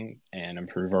attacking and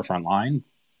improve our front line?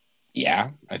 Yeah,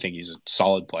 I think he's a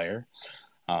solid player.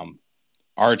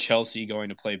 Are Chelsea going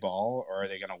to play ball, or are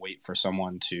they going to wait for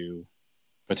someone to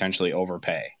potentially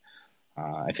overpay?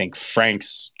 I think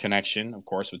Frank's connection, of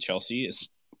course, with Chelsea is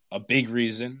a big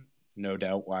reason, no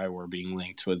doubt, why we're being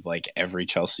linked with like every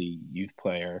Chelsea youth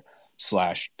player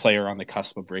 / player on the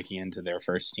cusp of breaking into their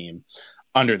first team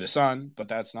under the sun. But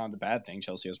that's not a bad thing.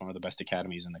 Chelsea has one of the best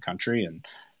academies in the country and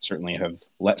certainly have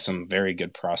let some very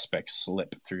good prospects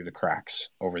slip through the cracks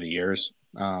over the years.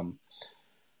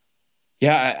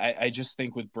 I just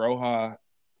think with Broha,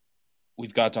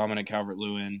 we've got Dominic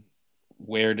Calvert-Lewin.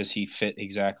 Where does he fit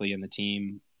exactly in the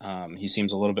team? He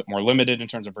seems a little bit more limited in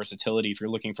terms of versatility. If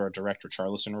you're looking for a direct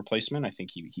Richarlison replacement, I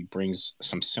think he brings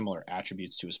some similar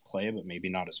attributes to his play, but maybe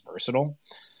not as versatile.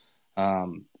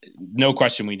 No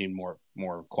question we need more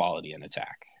quality in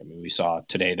attack. I mean, we saw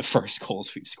today the first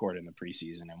goals we've scored in the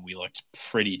preseason, and we looked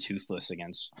pretty toothless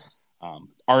against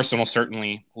Arsenal,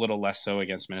 certainly a little less so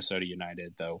against Minnesota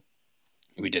United, though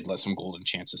we did let some golden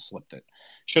chances slip that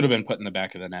should have been put in the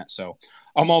back of the net. So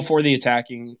I'm all for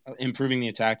improving the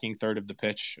attacking third of the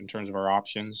pitch in terms of our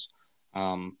options.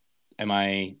 Am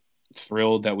I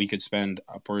thrilled that we could spend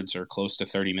upwards or close to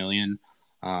 30 million?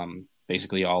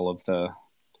 Basically all of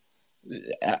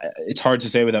it's hard to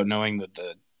say without knowing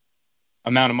the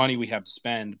amount of money we have to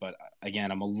spend. But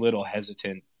again, I'm a little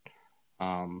hesitant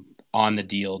on the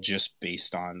deal just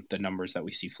based on the numbers that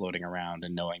we see floating around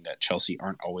and knowing that Chelsea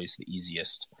aren't always the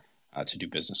easiest to do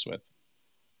business with.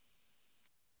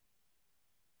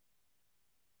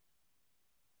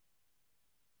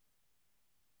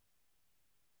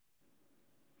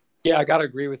 Yeah, I gotta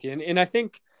agree with you, and I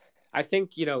think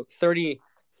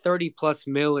 30 plus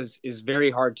mil is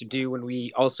very hard to do when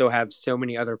we also have so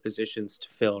many other positions to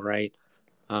fill, right?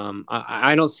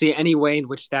 I don't see any way in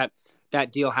which that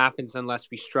deal happens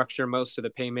unless we structure most of the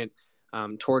payment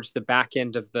towards the back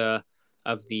end of the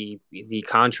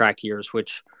contract years,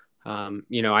 which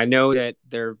I know that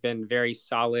there have been very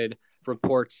solid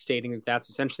reports stating that that's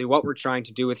essentially what we're trying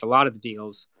to do with a lot of the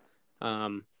deals.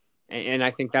 And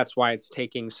I think that's why it's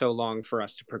taking so long for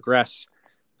us to progress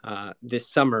this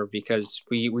summer, because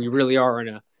we really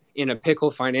are in a pickle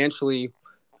financially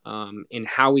in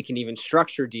how we can even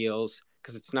structure deals,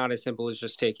 because it's not as simple as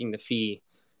just taking the fee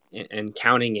and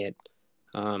counting it.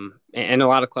 And a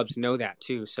lot of clubs know that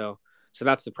too. So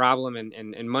that's the problem.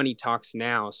 And money talks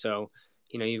now. So,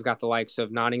 you've got the likes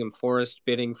of Nottingham Forest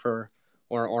bidding for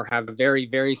or have a very,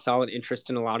 very solid interest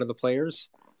in a lot of the players.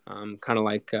 Kind of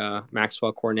like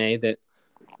Maxwell Cornet, that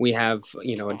we have,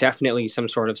 definitely some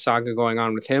sort of saga going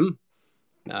on with him.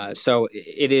 So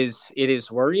it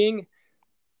is worrying.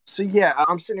 So yeah,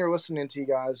 I'm sitting here listening to you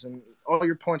guys, and all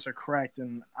your points are correct,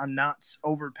 and I'm not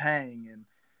overpaying.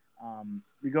 And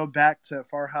we go back to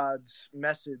Farhad's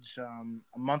message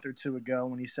a month or two ago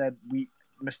when he said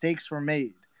mistakes were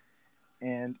made,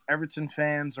 and Everton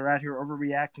fans are out here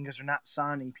overreacting because they're not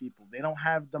signing people. They don't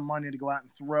have the money to go out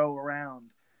and throw around.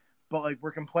 But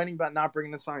we're complaining about not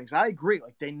bringing the signings. I agree.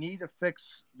 They need to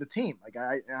fix the team.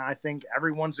 I think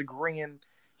everyone's agreeing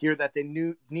here that they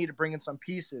need to bring in some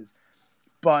pieces.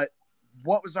 But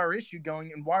what was our issue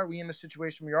going, and why are we in the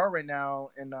situation we are right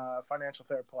now in financial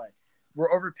fair play?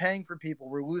 We're overpaying for people.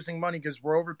 We're losing money because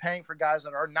we're overpaying for guys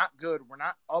that are not good. We're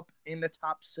not up in the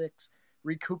top 6,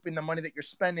 recouping the money that you're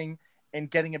spending and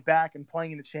getting it back and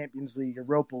playing in the Champions League,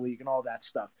 Europa League, and all that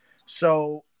stuff.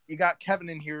 So you got Kevin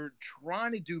in here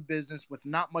trying to do business with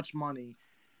not much money,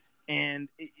 and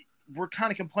we're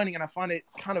kind of complaining, and I find it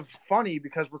kind of funny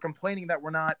because we're complaining that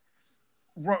we're not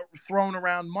throwing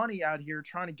around money out here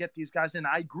trying to get these guys in.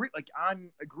 I agree.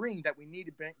 I'm agreeing that we need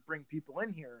to bring people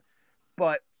in here,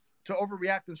 but to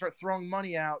overreact and start throwing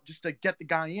money out just to get the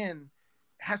guy in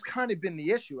has kind of been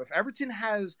the issue. If Everton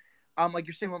has, like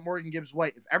you're saying with Morgan Gibbs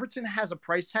White, if Everton has a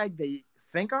price tag they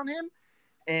think on him,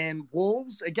 and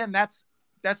Wolves, again, that's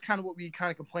kind of what we kind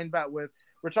of complained about with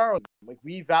Richarlison.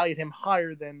 We valued him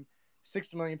higher than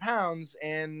 £60 million,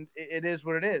 and it is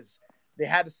what it is. They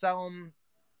had to sell him,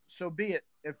 so be it.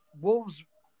 If Wolves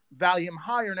value him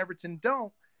higher and Everton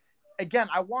don't, again,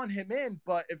 I want him in,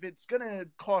 but if it's going to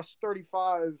cost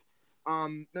 £35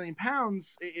 million,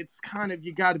 it's kind of,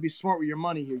 you got to be smart with your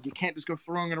money here. You can't just go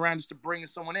throwing it around just to bring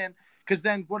someone in, because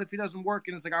then what if he doesn't work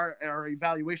and it's our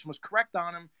evaluation was correct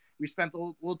on him, we spent a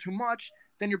little too much,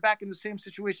 then you're back in the same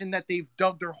situation that they've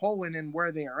dug their hole in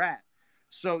where they are at.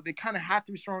 So they kind of have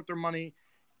to be smart with their money.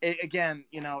 Again,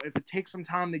 if it takes some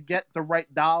time to get the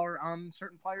right dollar on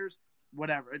certain players,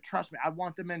 whatever. Trust me, I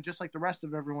want them in just like the rest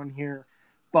of everyone here.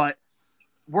 But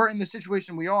we're in the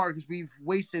situation we are because we've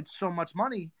wasted so much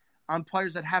money on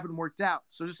players that haven't worked out.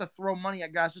 So just to throw money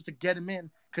at guys just to get them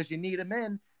in because you need them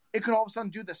in, it could all of a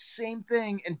sudden do the same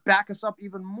thing and back us up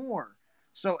even more.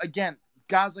 So again,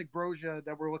 guys like Broja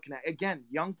that we're looking at, again,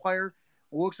 young player,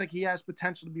 looks like he has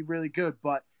potential to be really good,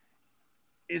 but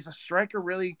is a striker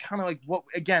really kind of what,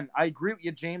 again, I agree with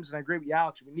you, James, and I agree with you,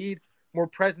 Alex. We need more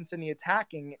presence in the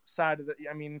attacking side of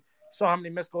saw how many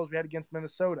missed goals we had against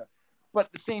Minnesota. But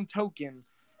at the same token,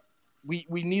 we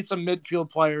need some midfield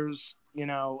players,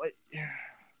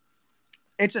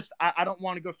 It's just, I don't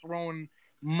want to go throwing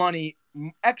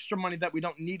extra money that we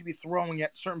don't need to be throwing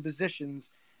at certain positions,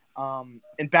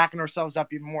 and backing ourselves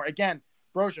up even more. Again,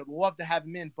 Broja, would love to have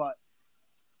him in, but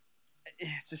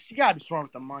it's just, you got to be smart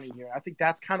with the money here. I think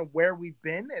that's kind of where we've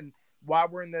been and why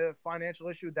we're in the financial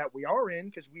issue that we are in,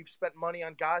 because we've spent money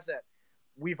on guys that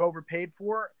we've overpaid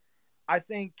for. I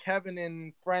think Kevin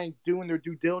and Frank doing their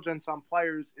due diligence on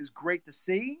players is great to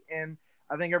see, and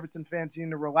I think Everton fans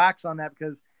need to relax on that,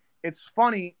 because it's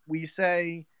funny, we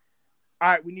say, all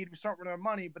right, we need to start with our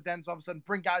money, but then all of a sudden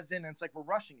bring guys in, and it's like we're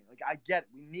rushing it. I get it.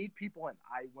 We need people in.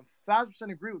 I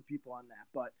 1,000% agree with people on that,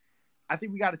 but I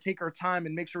think we got to take our time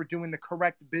and make sure we're doing the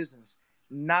correct business,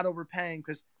 not overpaying,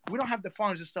 because we don't have the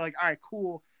funds just to all right,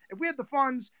 cool. If we had the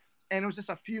funds and it was just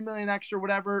a few million extra,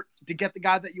 whatever, to get the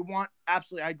guy that you want,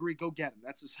 absolutely, I agree, go get him.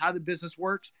 That's just how the business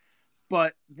works.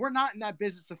 But we're not in that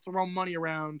business to throw money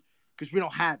around because we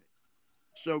don't have it.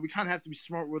 So we kind of have to be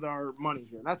smart with our money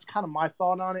here. And that's kind of my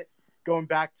thought on it, going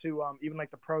back to even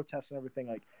like the protests and everything.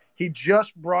 Like, he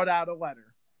just brought out a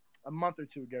letter a month or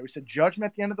two ago. He said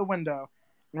judgment at the end of the window,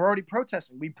 and we're already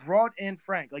protesting. We brought in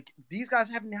Frank. Like, these guys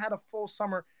haven't had a full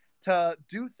summer to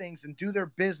do things and do their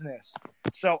business.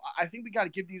 So I think we got to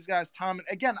give these guys time. And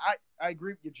again, I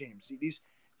agree with you, James. See,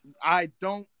 I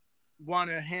don't want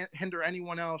to hinder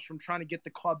anyone else from trying to get the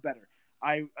club better.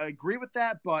 I agree with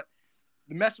that, but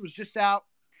the message was just out.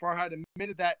 Farhad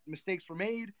admitted that mistakes were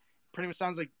made. Pretty much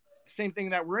sounds like the same thing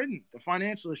that we're in, the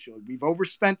financial issue. We've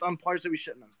overspent on players that we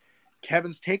shouldn't have.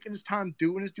 Kevin's taking his time,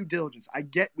 doing his due diligence. I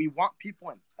get we want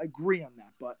people in. I agree on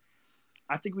that, but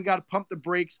I think we got to pump the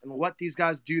brakes and let these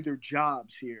guys do their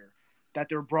jobs here that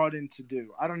they're brought in to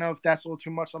do. I don't know if that's a little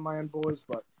too much on my end, boys,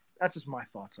 but that's just my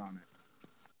thoughts on it.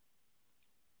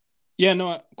 Yeah,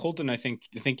 no, Colton, I think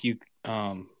you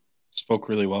spoke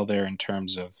really well there in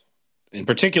terms of, in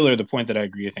particular, the point that I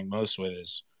agree, I think, most with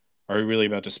is, are we really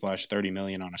about to splash $30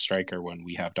 million on a striker when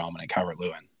we have Dominic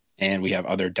Calvert-Lewin and we have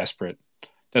other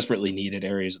desperately needed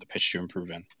areas of the pitch to improve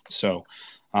in? So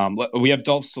we have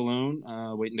Dolph Saloon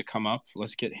waiting to come up.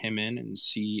 Let's get him in and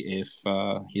see if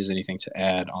he has anything to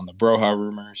add on the Broha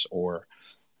rumors or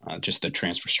just the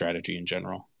transfer strategy in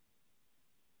general.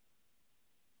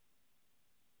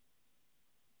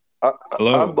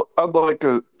 Hello. I'd like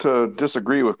to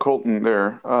disagree with Colton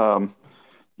there.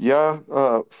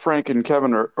 Frank and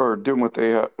Kevin are doing what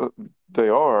they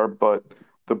are, but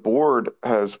the board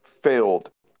has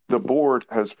failed. The board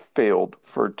has failed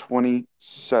for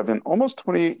 27, almost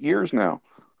 28 years now.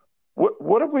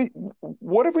 What have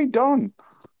we done?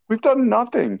 We've done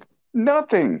nothing.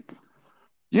 Nothing.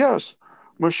 Yes,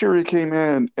 Moshiri came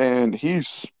in and he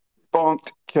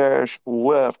spunked cash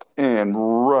left and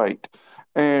right.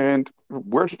 And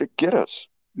where did it get us?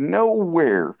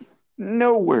 Nowhere.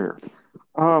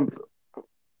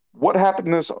 What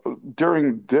happened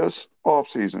during this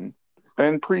offseason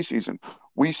and preseason?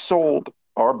 We sold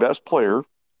our best player.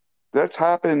 That's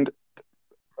happened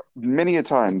many a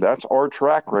time. That's our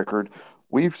track record.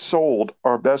 We've sold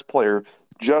our best player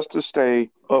just to stay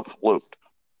afloat.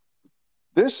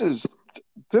 This is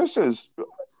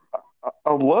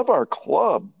I love our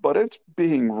club, but it's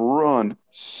being run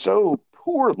so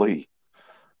poorly.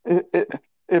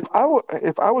 If I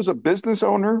was a business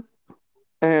owner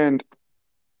and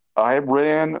I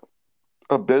ran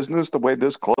a business the way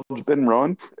this club's been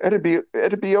run, it'd be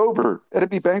over. It'd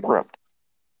be bankrupt.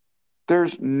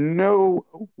 There's no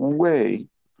way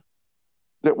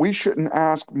that we shouldn't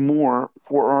ask more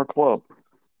for our club.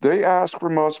 They ask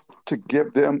from us to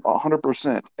give them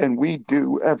 100%, and we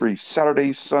do every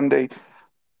Saturday, Sunday,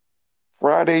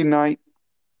 Friday night,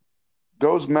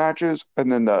 those matches,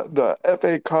 and then the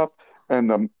FA Cup and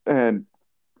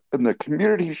the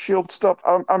Community Shield stuff.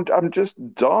 I'm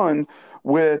just done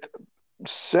with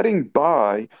sitting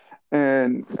by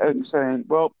and saying,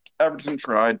 well, Everton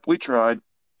tried, we tried.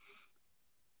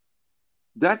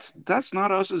 That's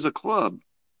not us as a club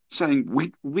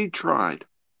saying we tried.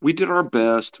 We did our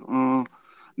best.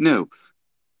 No,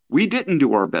 we didn't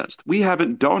do our best. We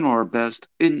haven't done our best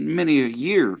in many a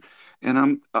year,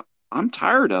 and I'm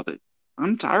tired of it.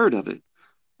 I'm tired of it.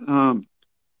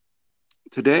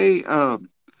 Today,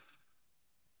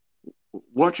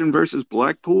 watching versus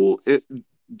Blackpool,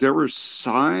 there were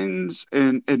signs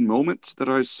and moments that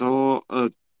I saw a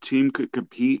team could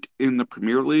compete in the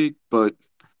Premier League, but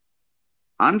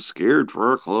I'm scared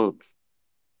for our club.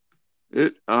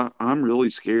 I'm really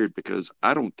scared because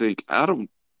I'm going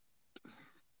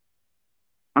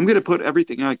to put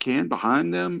everything I can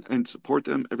behind them and support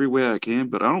them every way I can,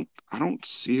 but I don't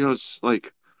see us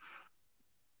like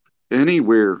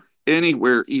anywhere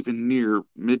even near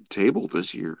mid-table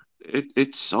this year.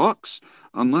 It sucks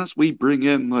unless we bring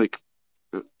in like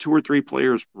 2 or 3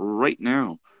 players right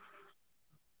now.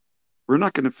 We're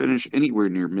not going to finish anywhere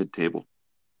near mid-table.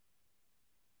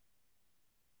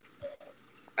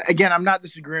 Again, I'm not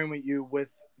disagreeing with you with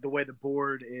the way the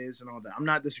board is and all that. I'm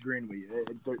not disagreeing with you.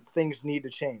 Things need to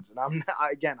change, and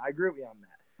I agree with you on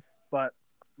that. But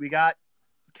we got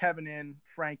Kevin in,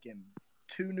 Frank in.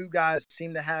 2 new guys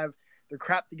seem to have their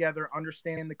crap together,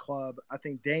 understanding the club. I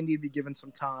think they need to be given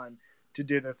some time to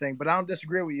do their thing. But I don't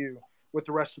disagree with you with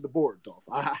the rest of the board, Dolph.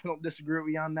 I don't disagree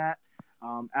with you on that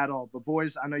at all. But,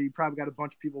 boys, I know you probably got a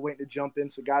bunch of people waiting to jump in.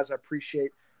 So, guys, I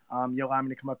appreciate you allowing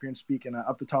me to come up here and speak. And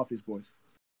up the Toffees, boys.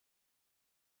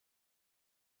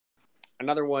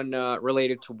 Another one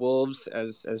related to Wolves,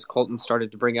 as Colton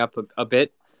started to bring up a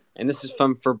bit. And this is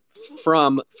from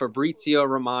Fabrizio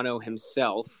Romano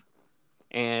himself.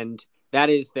 And that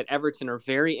is that Everton are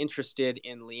very interested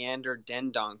in Leander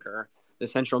Dendoncker, the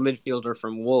central midfielder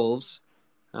from Wolves.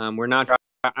 We're not.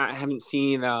 I haven't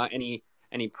seen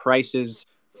any prices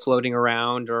floating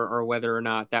around, or whether or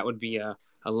not that would be a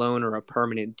loan or a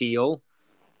permanent deal.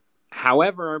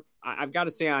 However, I've got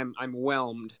to say I'm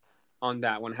whelmed on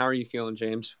that one. How are you feeling,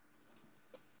 James?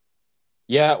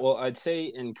 Yeah, well, I'd say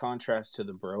in contrast to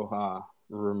the Broha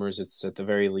rumors, it's at the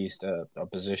very least a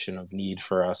position of need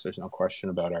for us. There's no question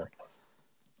about our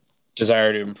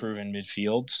desire to improve in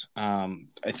midfield.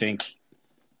 I think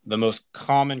the most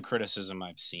common criticism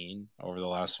I've seen over the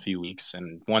last few weeks,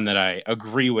 and one that I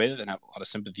agree with and have a lot of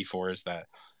sympathy for, is that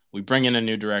we bring in a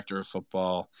new director of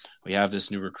football. We have this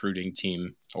new recruiting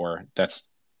team, or that's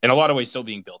in a lot of ways still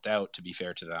being built out, to be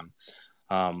fair to them.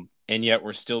 And yet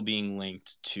we're still being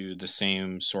linked to the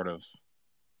same sort of,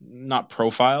 not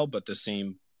profile, but the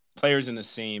same players in the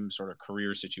same sort of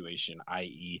career situation,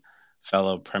 i.e.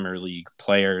 fellow Premier League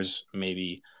players.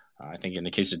 Maybe I think in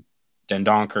the case of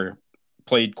Dendoncker,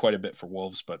 played quite a bit for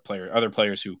Wolves, but other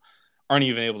players who aren't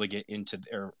even able to get into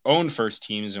their own first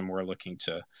teams, and we're looking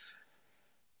to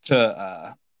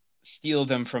steal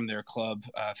them from their club.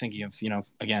 Thinking of,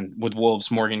 again, with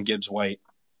Wolves, Morgan Gibbs White.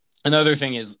 Another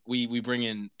thing is we bring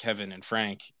in Kevin and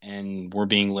Frank, and we're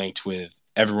being linked with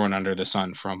everyone under the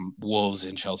sun from Wolves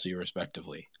and Chelsea,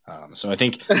 respectively. So I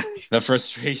think the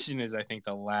frustration is, I think,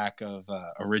 the lack of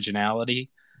originality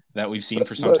that we've seen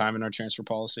for some time in our transfer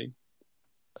policy.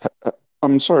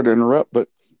 I'm sorry to interrupt, but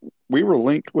we were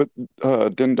linked with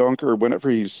Dendoncker whenever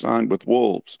he signed with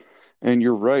Wolves. And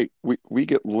you're right, we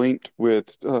get linked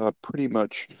with pretty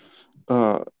much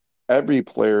every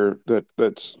player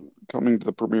that's coming to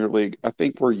the Premier League. I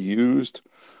think we're used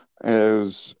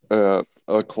as a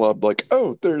club like,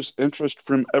 oh, there's interest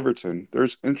from Everton.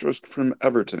 There's interest from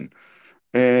Everton.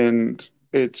 And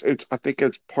it's I think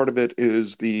it's part of it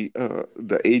is the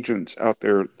agents out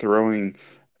there throwing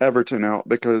Everton out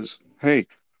because, hey,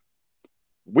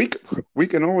 we we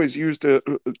can always use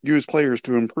players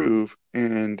to improve,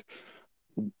 and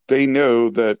they know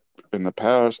that in the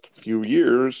past few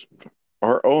years,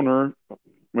 our owner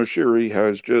Moshiri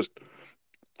has just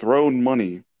thrown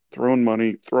money, thrown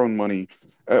money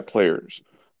at players.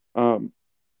 Um,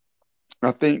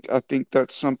 I think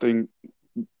that's something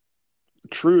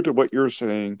true to what you're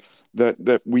saying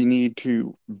that we need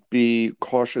to be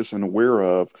cautious and aware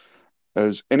of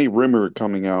as any rumor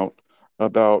coming out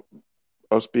about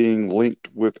us being linked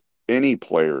with any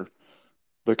player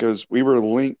because we were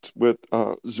linked with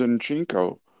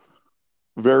Zinchenko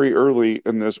very early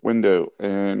in this window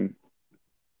and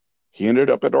he ended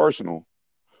up at Arsenal.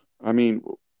 I mean,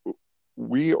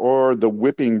 we are the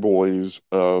whipping boys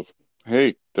of,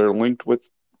 hey, they're linked with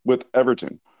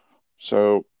Everton.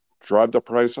 So drive the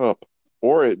price up,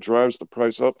 or it drives the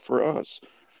price up for us.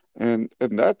 And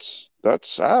that's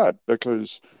sad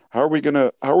because how are we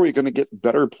gonna get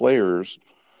better players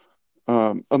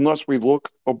unless we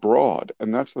look abroad?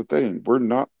 And that's the thing. We're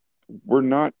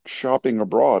not shopping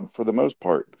abroad for the most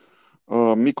part.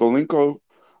 Mikolenko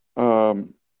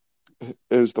um,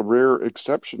 is the rare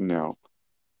exception now.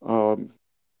 Um,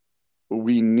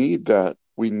 we need that.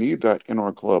 We need that in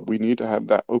our club. We need to have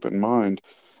that open mind.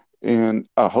 And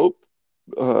I hope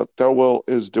Thelwell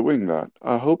is doing that.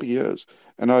 I hope he is.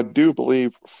 And I do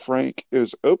believe Frank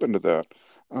is open to that.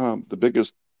 The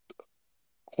biggest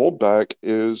holdback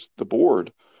is the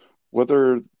board,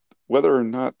 whether whether or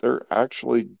not they're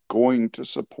actually going to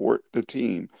support the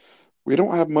team. We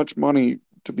don't have much money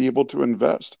to be able to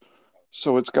invest,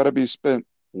 so it's got to be spent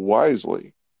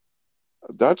wisely.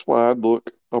 That's why I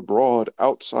look abroad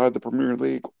outside the Premier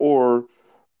League or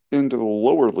into the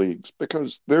lower leagues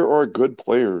because there are good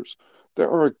players. There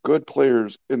are good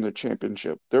players in the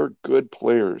championship. There are good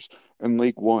players in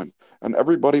League One. And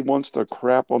everybody wants to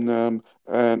crap on them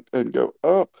and go,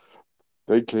 oh,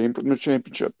 they came from the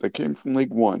championship. They came from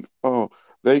League One. Oh,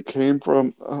 they came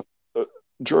from uh,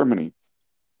 Germany.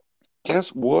 Guess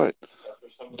what?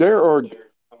 There are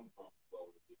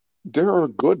there are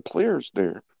good players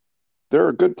there. There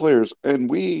are good players, and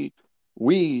we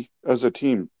as a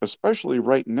team, especially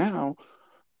right now,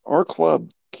 our club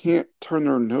can't turn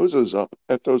their noses up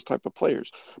at those type of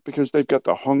players because they've got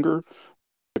the hunger,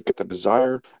 they've got the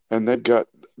desire, and they've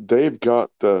got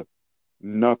the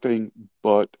nothing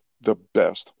but the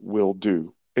best will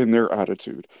do in their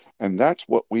attitude. And that's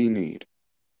what we need.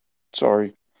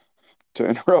 Sorry to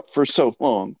interrupt for so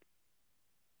long.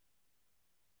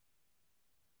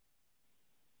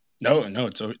 No,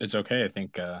 it's okay. I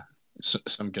think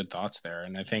some good thoughts there,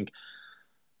 and I think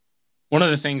one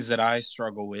of the things that I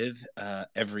struggle with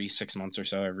every 6 months or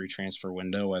so, every transfer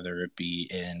window, whether it be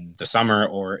in the summer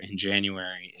or in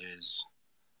January, is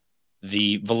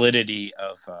the validity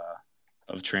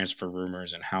of transfer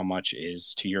rumors and how much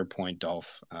is, to your point,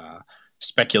 Dolph,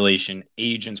 speculation,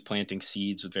 agents planting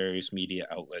seeds with various media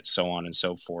outlets, so on and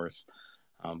so forth.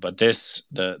 But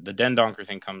the Dendoncker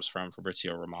thing comes from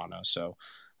Fabrizio Romano. So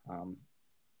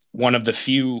one of the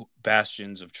few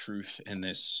bastions of truth in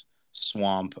this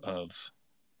swamp of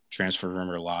transfer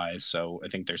rumor lies. So I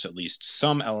think there's at least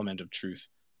some element of truth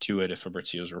to it if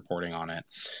Fabrizio's reporting on it.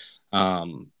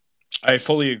 I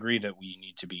fully agree that we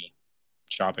need to be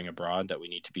shopping abroad, that we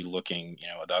need to be looking,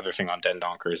 the other thing on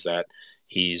Dendoncker is that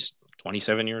he's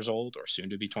 27 years old or soon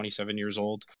to be 27 years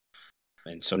old.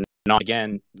 And so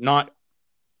not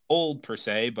old per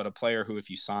se, but a player who, if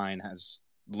you sign, has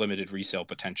limited resale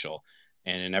potential.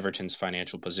 And in Everton's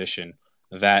financial position,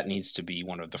 that needs to be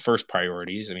one of the first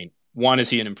priorities. I mean, one, is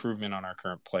he an improvement on our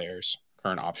current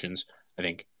options? I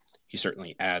think he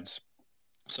certainly adds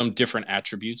some different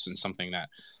attributes and something that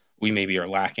we maybe are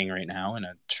lacking right now in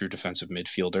a true defensive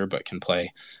midfielder, but can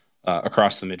play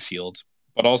across the midfield.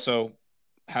 But also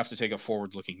have to take a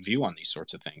forward-looking view on these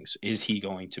sorts of things. Is he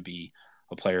going to be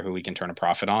a player who we can turn a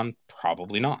profit on?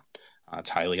 Probably not. It's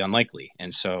highly unlikely.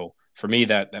 And so for me,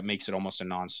 that makes it almost a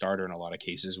non-starter in a lot of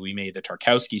cases. We made the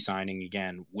Tarkowski signing,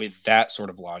 again, with that sort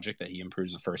of logic that he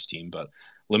improves the first team, but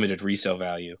limited resale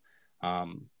value.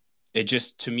 It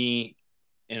just, to me,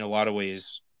 in a lot of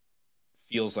ways,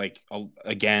 feels like,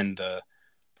 again, the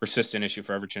persistent issue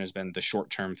for Everton has been the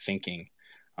short-term thinking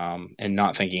and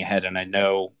not thinking ahead. And I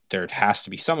know there has to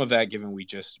be some of that, given we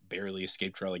just barely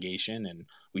escaped relegation and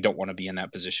we don't want to be in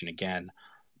that position again.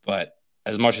 But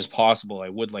as much as possible, I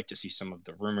would like to see some of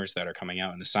the rumors that are coming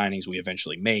out and the signings we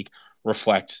eventually make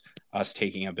reflect us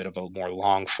taking a bit of a more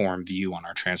long-form view on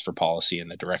our transfer policy and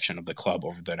the direction of the club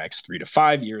over the next 3 to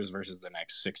 5 years versus the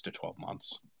next 6 to 12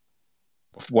 months.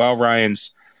 While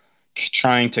Ryan's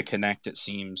trying to connect, it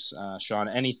seems. Sean,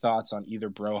 any thoughts on either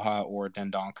Broja or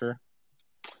Dendoncker?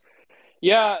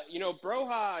 Yeah,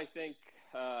 Broja, I think,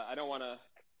 I don't want to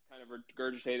kind of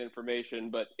regurgitate information,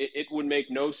 but it would make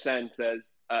no sense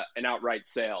as an outright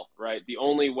sale, right? The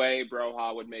only way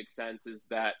Broja would make sense is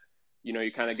that,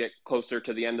 you kind of get closer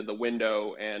to the end of the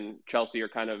window and Chelsea are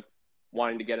kind of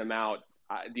wanting to get him out.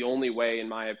 The only way, in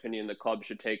my opinion, the club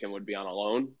should take him would be on a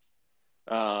loan.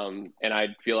 And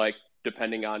I feel like,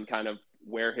 depending on kind of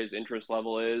where his interest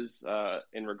level is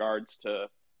in regards to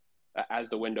as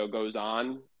the window goes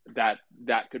on, that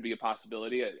could be a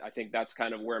possibility. I think that's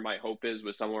kind of where my hope is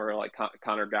with somewhere like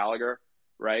Conor Gallagher,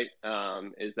 right?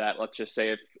 Is that, let's just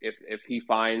say if he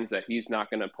finds that he's not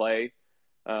going to play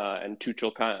and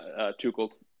Tuchel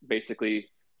basically,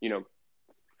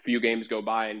 few games go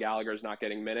by and Gallagher's not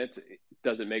getting minutes,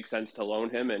 does it make sense to loan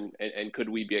him and could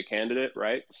we be a candidate,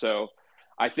 right? So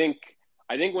I think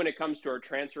when it comes to our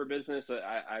transfer business,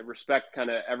 I respect kind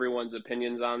of everyone's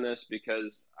opinions on this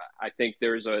because I think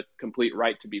there's a complete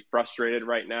right to be frustrated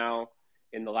right now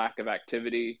in the lack of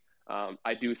activity.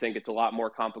 I do think it's a lot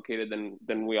more complicated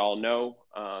than we all know,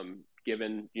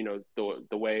 given, the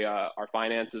way our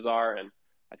finances are. And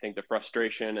I think the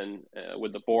frustration and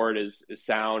with the board is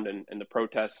sound and the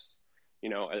protests,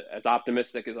 as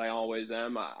optimistic as I always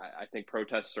am, I think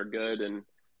protests are good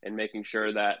and making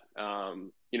sure that,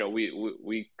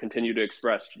 we continue to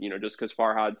express, just because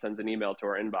Farhad sends an email to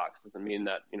our inbox doesn't mean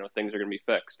that, things are going to be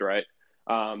fixed. Right.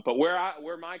 But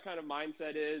where my kind of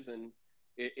mindset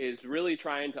is really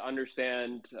trying to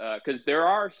understand, because there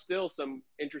are still some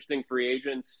interesting free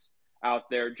agents out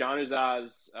there. John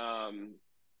Azaz,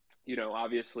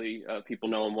 obviously people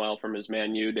know him well from his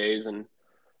Man U days, and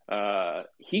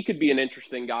he could be an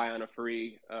interesting guy on a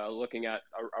free, looking at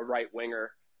a right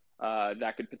winger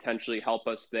that could potentially help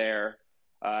us there,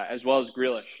 as well as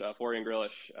Grealish, Florian Grealish.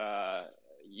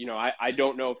 I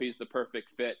don't know if he's the perfect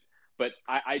fit, but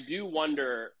I do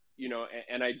wonder,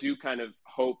 and I do kind of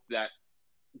hope that,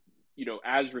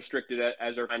 as restricted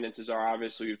as our finances are,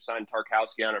 obviously we've signed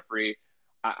Tarkowski on a free.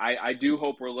 I do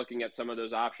hope we're looking at some of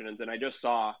those options. And I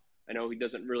know he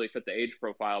doesn't really fit the age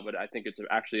profile, but I think it's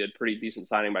actually a pretty decent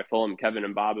signing by Fulham, Kevin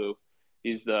Mbabu.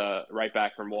 He's the right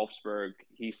back from Wolfsburg.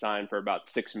 He signed for about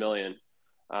 $6 million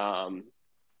from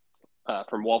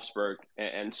Wolfsburg.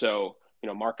 And so,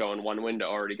 Marco in one window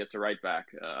already gets a right back.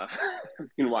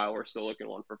 Meanwhile, we're still looking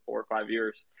one for 4 or 5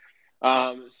 years.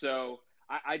 So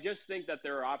I just think that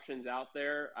there are options out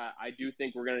there. I do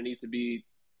think we're going to need to be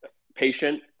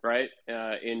patient, right?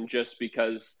 In just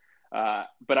because,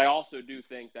 but I also do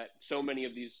think that so many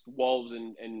of these Wolves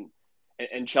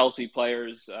and Chelsea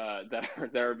players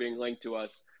that are being linked to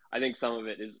us, I think some of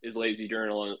it is lazy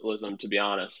journalism, to be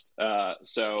honest.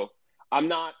 So I'm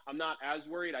not as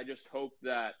worried. I just hope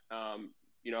that,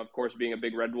 of course, being a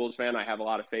big Red Bulls fan, I have a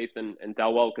lot of faith in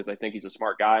Thelwell because I think he's a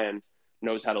smart guy and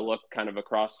knows how to look kind of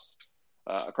across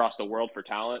the world for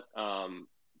talent.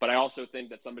 But I also think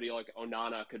that somebody like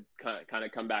Onana could kind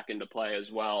of come back into play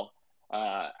as well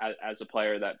as a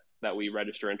player that we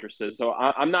register interest in. So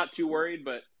I'm not too worried,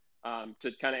 but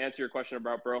to kind of answer your question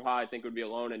about Broha, I think would be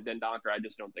alone, and Dendoncker I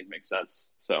just don't think makes sense.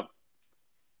 So.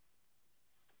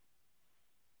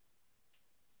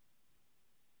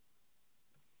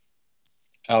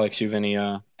 Alex, you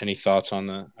have any thoughts on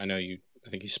the? I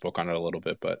think you spoke on it a little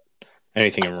bit, but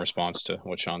anything in response to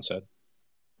what Sean said?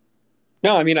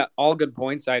 No, I mean, all good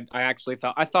points. I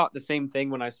thought the same thing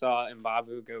when I saw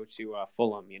Mbabu go to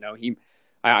Fulham. You know,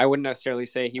 I wouldn't necessarily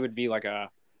say he would be like a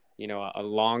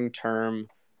long-term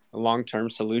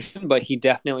solution, but he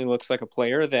definitely looks like a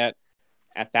player that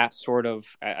at that sort of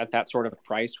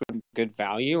price would be good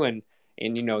value. And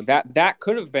that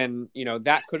could have been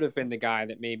the guy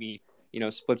that maybe,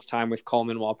 splits time with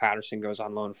Coleman while Patterson goes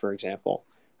on loan, for example.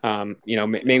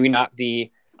 Maybe not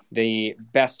the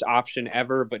best option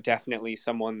ever, but definitely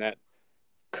someone that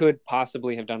could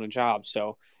possibly have done a job.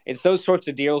 So it's those sorts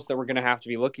of deals that we're going to have to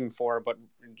be looking for, but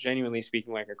genuinely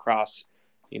speaking, like across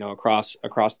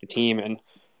the team. And,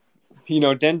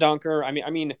 Dendoncker, I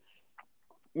mean,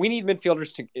 we need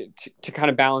midfielders to kind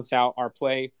of balance out our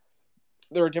play.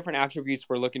 There are different attributes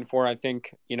we're looking for. I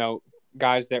think,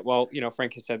 guys that,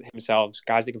 Frank has said himself,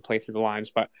 guys that can play through the lines,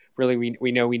 but really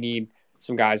we know we need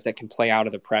some guys that can play out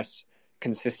of the press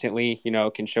consistently,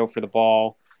 can show for the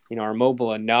ball, are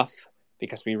mobile enough,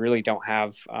 because we really don't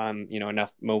have,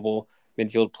 enough mobile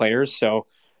midfield players. So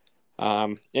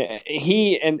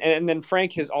he and then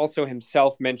Frank has also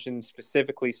himself mentioned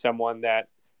specifically someone that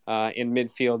in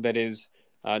midfield that is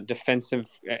defensive,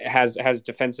 has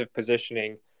defensive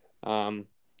positioning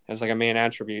as like a main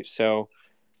attribute. So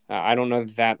I don't know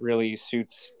that really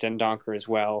suits Dendoncker as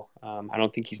well. I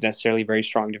don't think he's necessarily very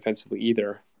strong defensively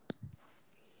either.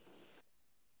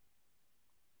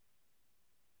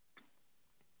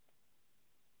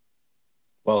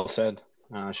 Well said.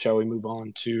 Shall we move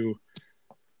on to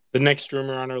the next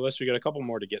rumor on our list? We got a couple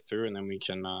more to get through, and then we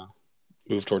can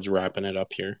move towards wrapping it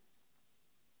up here.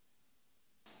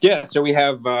 Yeah, so we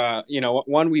have,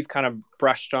 one we've kind of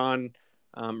brushed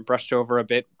over a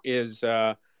bit is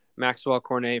Maxwell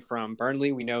Cornet from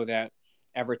Burnley. We know that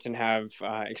Everton have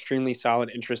extremely solid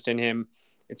interest in him.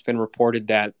 It's been reported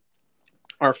that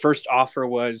our first offer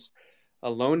was a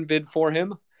loan bid for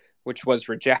him, which was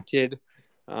rejected.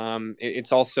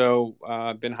 It's also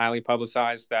been highly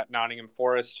publicized that Nottingham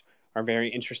Forest are very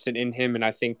interested in him, and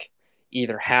I think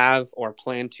either have or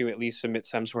plan to at least submit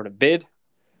some sort of bid.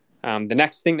 The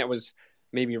next thing that was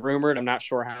maybe rumored, I'm not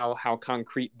sure how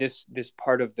concrete this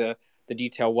part of the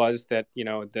detail was, that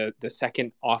the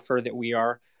second offer that we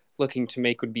are looking to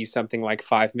make would be something like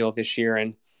 $5 million this year,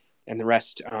 and the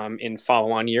rest in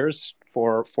follow-on years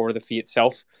for the fee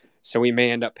itself. So we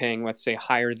may end up paying, let's say,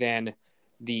 higher than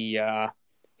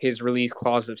his release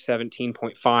clause of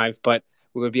 17.5, but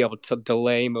we would be able to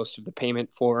delay most of the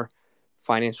payment for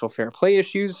financial fair play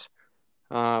issues.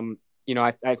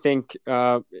 I think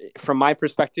from my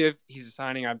perspective, he's a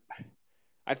signing.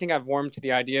 I think I've warmed to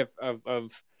the idea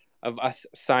of us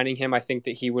signing him. I think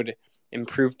that he would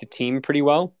improve the team pretty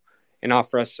well and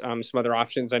offer us some other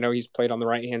options. I know he's played on the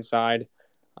right-hand side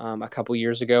a couple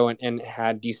years ago and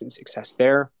had decent success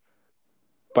there.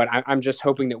 But I'm just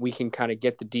hoping that we can kind of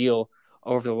get the deal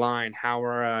over the line. How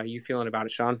are you feeling about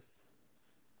it, Sean?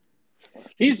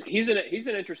 He's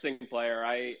an interesting player.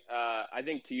 I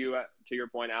think to your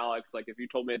point, Alex, like if you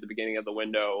told me at the beginning of the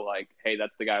window, like, hey,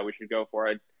 that's the guy we should go for,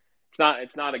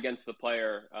 it's not against the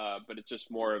player, but it's just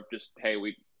more of just, hey,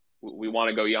 we want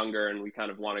to go younger, and we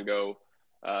kind of want to go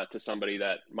to somebody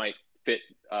that might fit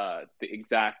the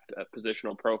exact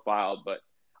positional profile. But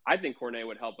I think Cornet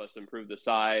would help us improve the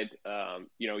side.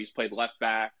 He's played left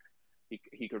back.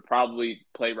 He could probably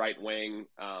play right wing.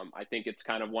 I think it's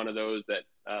kind of one of those that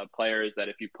players that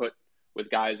if you put with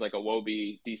guys like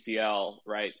Iwobi, DCL,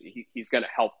 right, he's going to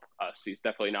help us. He's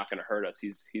definitely not going to hurt us.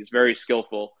 He's very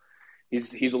skillful.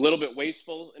 He's a little bit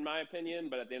wasteful in my opinion,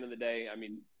 but at the end of the day, I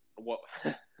mean, what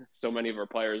so many of our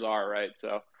players are, right?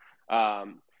 So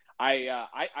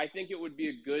I think it would be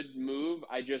a good move.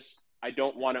 I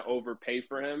don't want to overpay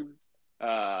for him.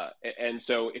 And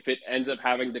so if it ends up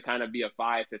having to kind of be a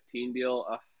 5-15 deal,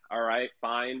 all right,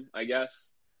 fine, I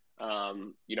guess.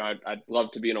 I'd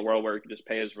love to be in a world where we could just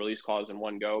pay his release clause in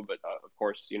one go. But of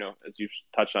course, as you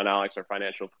touched on, Alex, our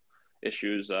financial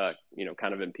issues,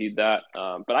 kind of impede that.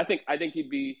 But I think he'd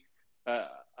be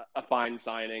a fine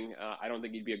signing. I don't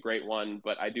think he'd be a great one,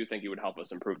 but I do think he would help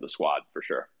us improve the squad for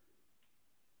sure.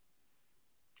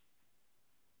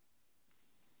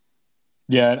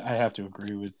 Yeah, I have to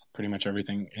agree with pretty much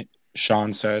everything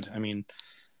Sean said. I mean,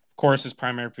 of course, his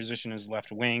primary position is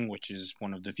left wing, which is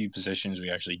one of the few positions we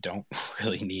actually don't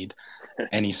really need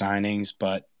any signings,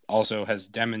 but also has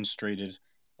demonstrated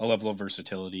a level of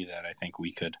versatility that I think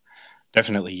we could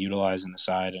definitely utilize in the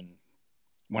side. And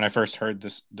when I first heard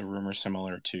the rumor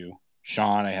similar to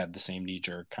Sean, I had the same knee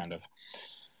jerk kind of,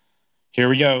 here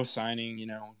we go, signing,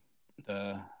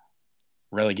 the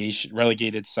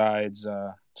relegated sides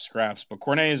scraps. But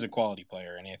Cornet is a quality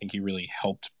player, and I think he really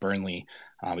helped Burnley,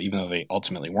 even though they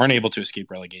ultimately weren't able to escape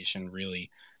relegation, really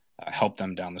helped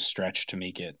them down the stretch to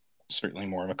make it certainly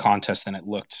more of a contest than it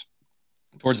looked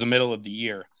towards the middle of the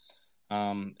year.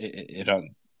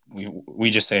 We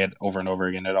just say it over and over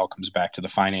again. It all comes back to the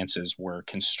finances. We're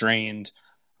constrained,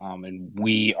 and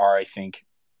we are, I think,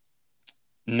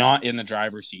 not in the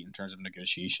driver's seat in terms of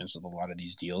negotiations with a lot of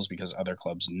these deals because other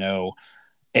clubs know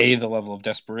the level of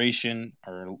desperation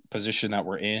or position that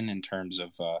we're in terms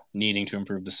of needing to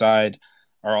improve the side,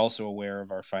 are also aware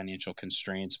of our financial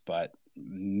constraints, but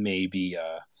maybe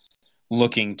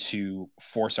looking to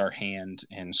force our hand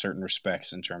in certain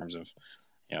respects in terms of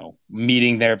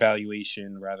meeting their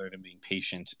valuation rather than being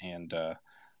patient and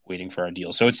waiting for our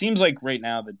deal. So it seems like right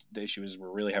now the issue is we're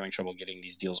really having trouble getting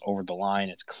these deals over the line.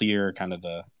 It's clear kind of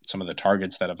some of the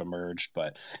targets that have emerged,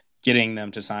 but getting them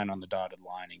to sign on the dotted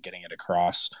line and getting it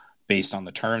across based on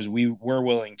the terms we were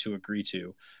willing to agree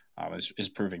to is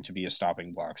proving to be a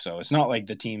stopping block. So it's not like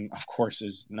the team, of course,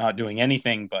 is not doing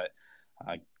anything, but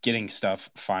getting stuff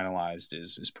finalized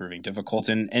is proving difficult.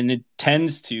 And it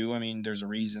tends to, I mean, there's a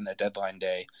reason that deadline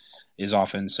day is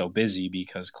often so busy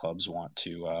because clubs want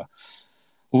to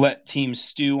let teams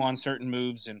stew on certain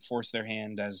moves and force their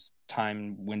hand as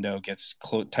time window gets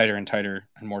tighter and tighter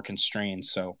and more constrained.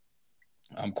 So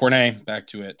Cornet, back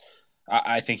to it.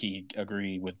 I think he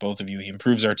agreed with both of you. He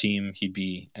improves our team. He'd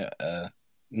be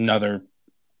another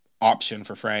option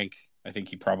for Frank. I think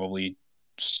he probably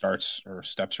starts or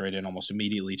steps right in almost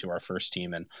immediately to our first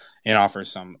team and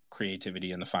offers some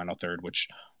creativity in the final third, which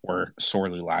we're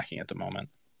sorely lacking at the moment.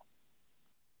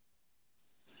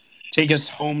 Take us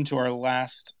home to our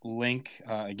last link.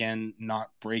 Again, not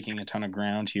breaking a ton of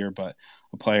ground here, but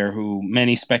a player who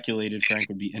many speculated Frank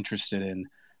would be interested in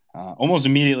almost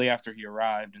immediately after he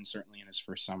arrived, and certainly in his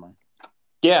first summer.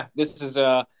 Yeah, this is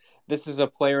a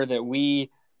player that we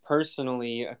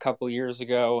personally a couple years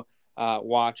ago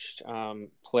watched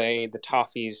play the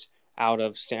Toffees out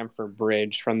of Stamford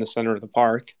Bridge from the center of the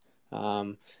park,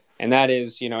 and that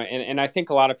is, and I think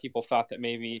a lot of people thought that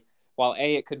maybe while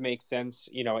it could make sense,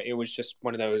 it was just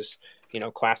one of those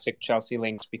classic Chelsea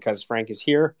links because Frank is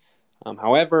here.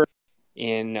 However,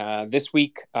 in this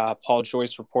week, Paul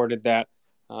Joyce reported that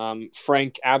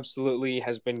Frank absolutely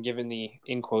has been given the,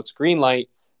 in quotes, green light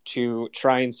to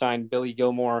try and sign Billy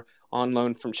Gilmour on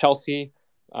loan from Chelsea.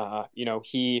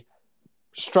 He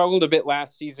struggled a bit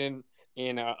last season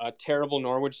in a terrible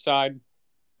Norwich side.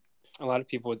 A lot of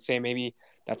people would say maybe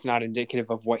that's not indicative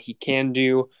of what he can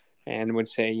do and would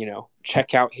say,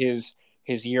 check out his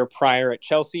year prior at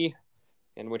Chelsea,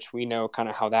 in which we know kind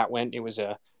of how that went. It was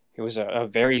a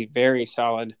very, very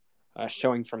solid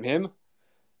showing from him.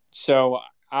 So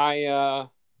I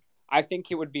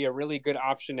think it would be a really good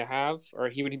option to have, or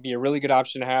he would be a really good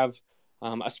option to have,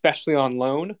 especially on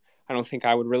loan. I don't think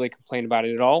I would really complain about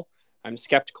it at all. I'm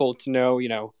skeptical to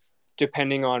know,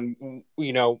 depending on,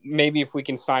 maybe if we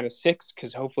can sign a 6,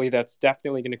 because hopefully that's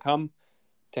definitely going to come,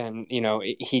 then,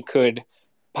 he could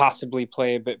possibly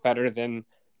play a bit better than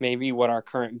maybe what our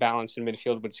current balance in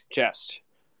midfield would suggest.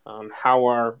 How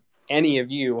are any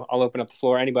of you, I'll open up the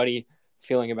floor, anybody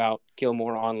feeling about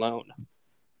Gilmour on loan?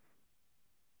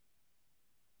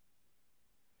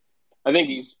 I think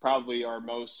he's probably our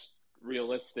most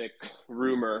realistic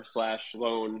rumor /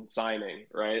 loan signing,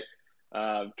 right?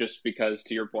 Just because,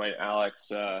 to your point, Alex,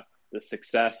 the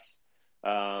success,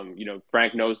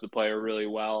 Frank knows the player really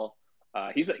well.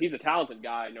 He's a talented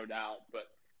guy, no doubt, but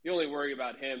the only worry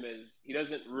about him is he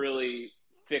doesn't really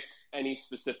fix any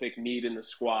specific need in the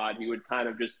squad. He would kind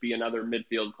of just be another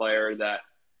midfield player that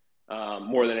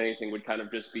more than anything would kind of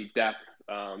just be depth.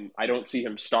 I don't see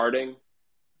him starting,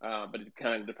 but it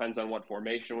kind of depends on what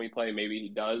formation we play. Maybe he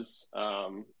does.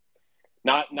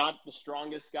 Not the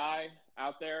strongest guy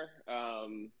out there.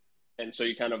 And so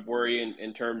you kind of worry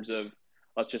in terms of,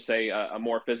 let's just say, a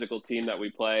more physical team that we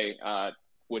play,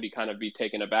 would he kind of be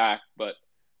taken aback? But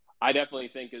I definitely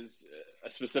think is a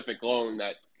specific loan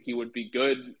that he would be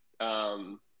good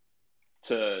to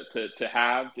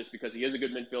have, just because he is a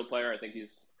good midfield player. I think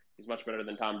he's much better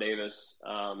than Tom Davis.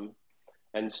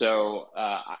 And so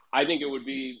I think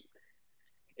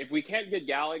it if we can't get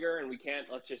Gallagher and we can't,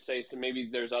 let's just say, so maybe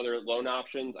there's other loan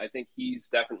options, I think he's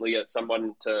definitely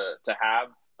someone to have.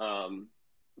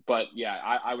 But yeah,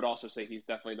 I would also say he's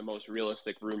definitely the most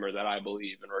realistic rumor that I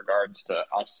believe in regards to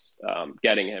us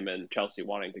getting him and Chelsea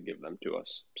wanting to give them to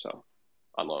us. So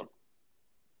on loan.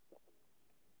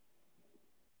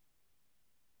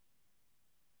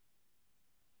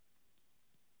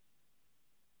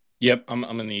 Yep,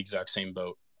 I'm in the exact same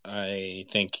boat. I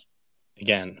think,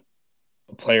 again,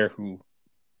 a player who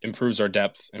improves our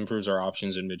depth, improves our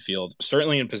options in midfield.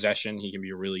 Certainly in possession, he can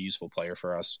be a really useful player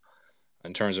for us.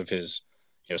 In terms of his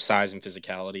size and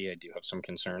physicality, I do have some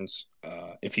concerns.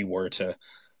 If he were to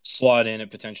slot in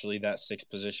at potentially that sixth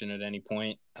position at any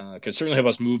point, could certainly help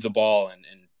us move the ball and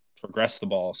progress the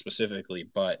ball specifically.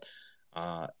 But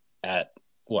at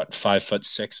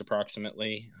 5'6"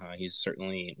 approximately, he's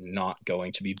certainly not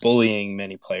going to be bullying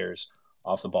many players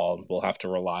off the ball. We'll have to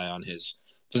rely on his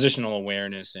positional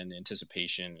awareness and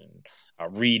anticipation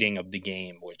and reading of the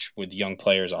game, which with young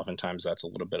players, oftentimes that's a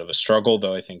little bit of a struggle,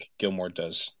 though I think Gilmore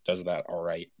does that all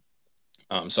right.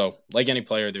 So like any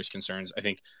player, there's concerns. I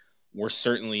think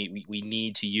we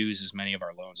need to use as many of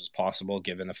our loans as possible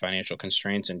given the financial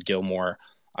constraints, and Gilmore,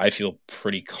 I feel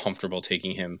pretty comfortable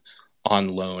taking him on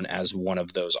loan as one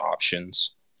of those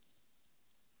options.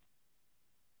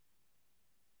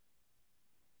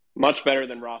 Much better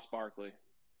than Ross Barkley.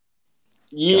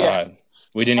 Yeah. God,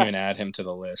 we didn't even add him to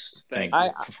the list.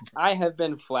 I have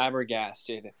been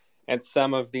flabbergasted at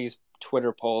some of these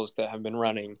Twitter polls that have been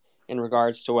running in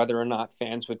regards to whether or not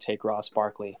fans would take Ross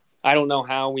Barkley. I don't know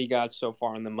how we got so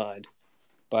far in the mud,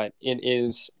 but it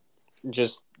is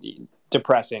just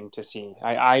depressing to see.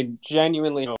 I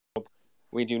genuinely hope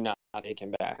we do not take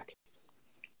him back.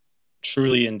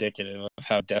 Truly indicative of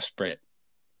how desperate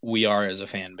we are as a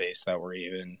fan base that we're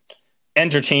even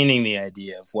entertaining the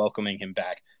idea of welcoming him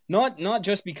back. Not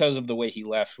just because of the way he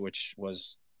left, which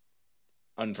was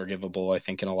unforgivable, I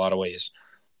think, in a lot of ways,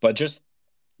 but just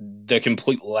the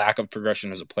complete lack of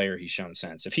progression as a player he's shown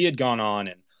since. If he had gone on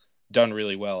and done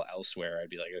really well elsewhere, I'd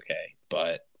be like, okay,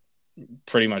 but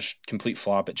pretty much complete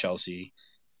flop at Chelsea,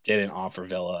 didn't offer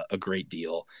Villa a great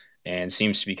deal, and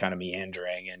seems to be kind of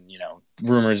meandering. And,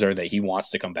 rumors are that he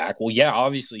wants to come back. Well, yeah,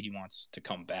 obviously he wants to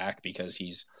come back because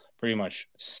he's pretty much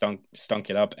stunk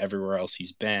it up everywhere else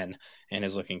he's been and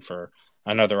is looking for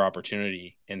another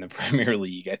opportunity in the Premier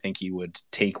League. I think he would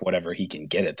take whatever he can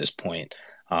get at this point.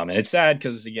 And it's sad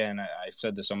because, again, I've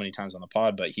said this so many times on the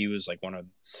pod, but he was like one of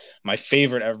my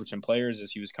favorite Everton players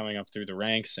as he was coming up through the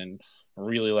ranks, and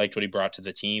really liked what he brought to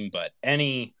the team. But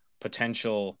any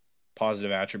potential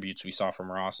positive attributes we saw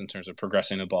from Ross in terms of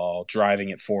progressing the ball, driving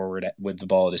it forward with the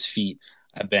ball at his feet,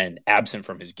 have been absent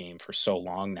from his game for so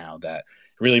long now that it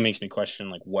really makes me question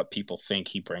like what people think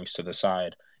he brings to the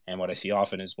side. And what I see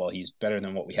often is, well, he's better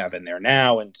than what we have in there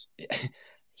now, and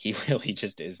he really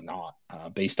just is not,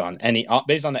 based on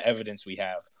the evidence we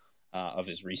have of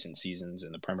his recent seasons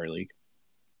in the Premier League.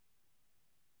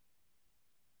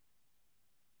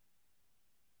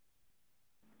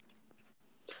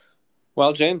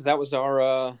 Well, James, that was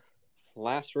our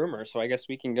last rumor, so I guess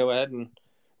we can go ahead and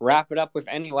wrap it up with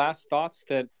any last thoughts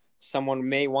that someone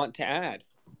may want to add.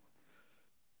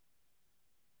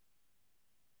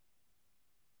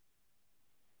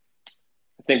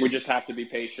 I think we just have to be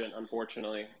patient,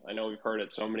 unfortunately. I know we've heard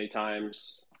it so many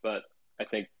times, but I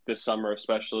think this summer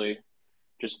especially,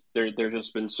 just there's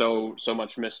just been so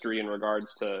much mystery in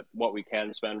regards to what we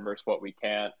can spend versus what we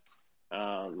can't.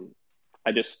 I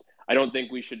don't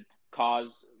think we should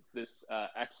cause this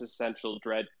existential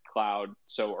dread cloud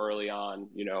so early on,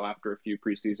 after a few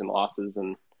preseason losses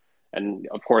and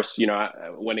of course,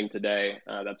 winning today,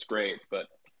 that's great, but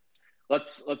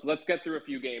let's get through a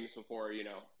few games before,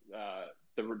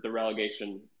 the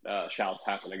relegation shouts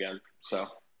happen again. So.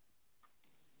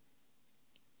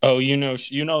 Oh, you know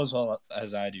as well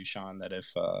as I do, Sean, that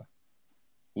if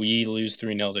we lose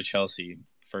 3-0 to Chelsea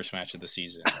first match of the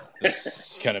season, this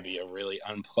is going to be a really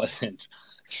unpleasant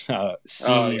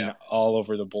scene all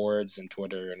over the boards and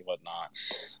Twitter and whatnot.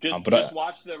 Just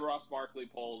watch the Ross Barkley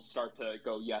polls start to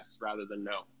go yes rather than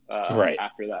no right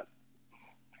after that.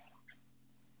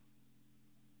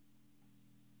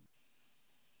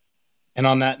 And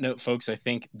on that note, folks, I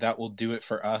think that will do it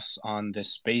for us on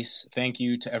this space. Thank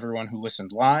you to everyone who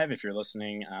listened live. If you're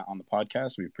listening on the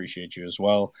podcast, we appreciate you as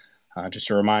well.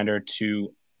 Just a reminder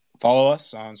to follow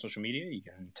us on social media. You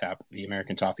can tap the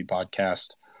American Toffee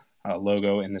Podcast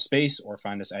logo in the space or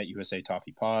find us at USA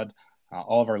Toffee Pod.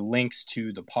 All of our links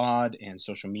to the pod and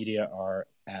social media are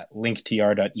at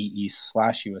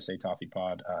linktr.ee/USA Toffee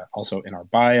Pod. Also in our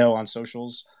bio on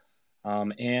socials.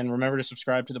 And remember to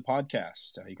subscribe to the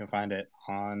podcast. You can find it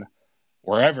on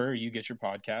wherever you get your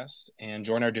podcast, and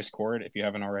join our Discord if you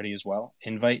haven't already as well.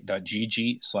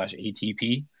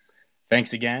 Invite.gg/ATP.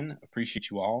 Thanks again. Appreciate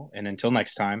you all. And until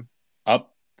next time,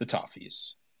 up the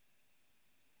Toffees.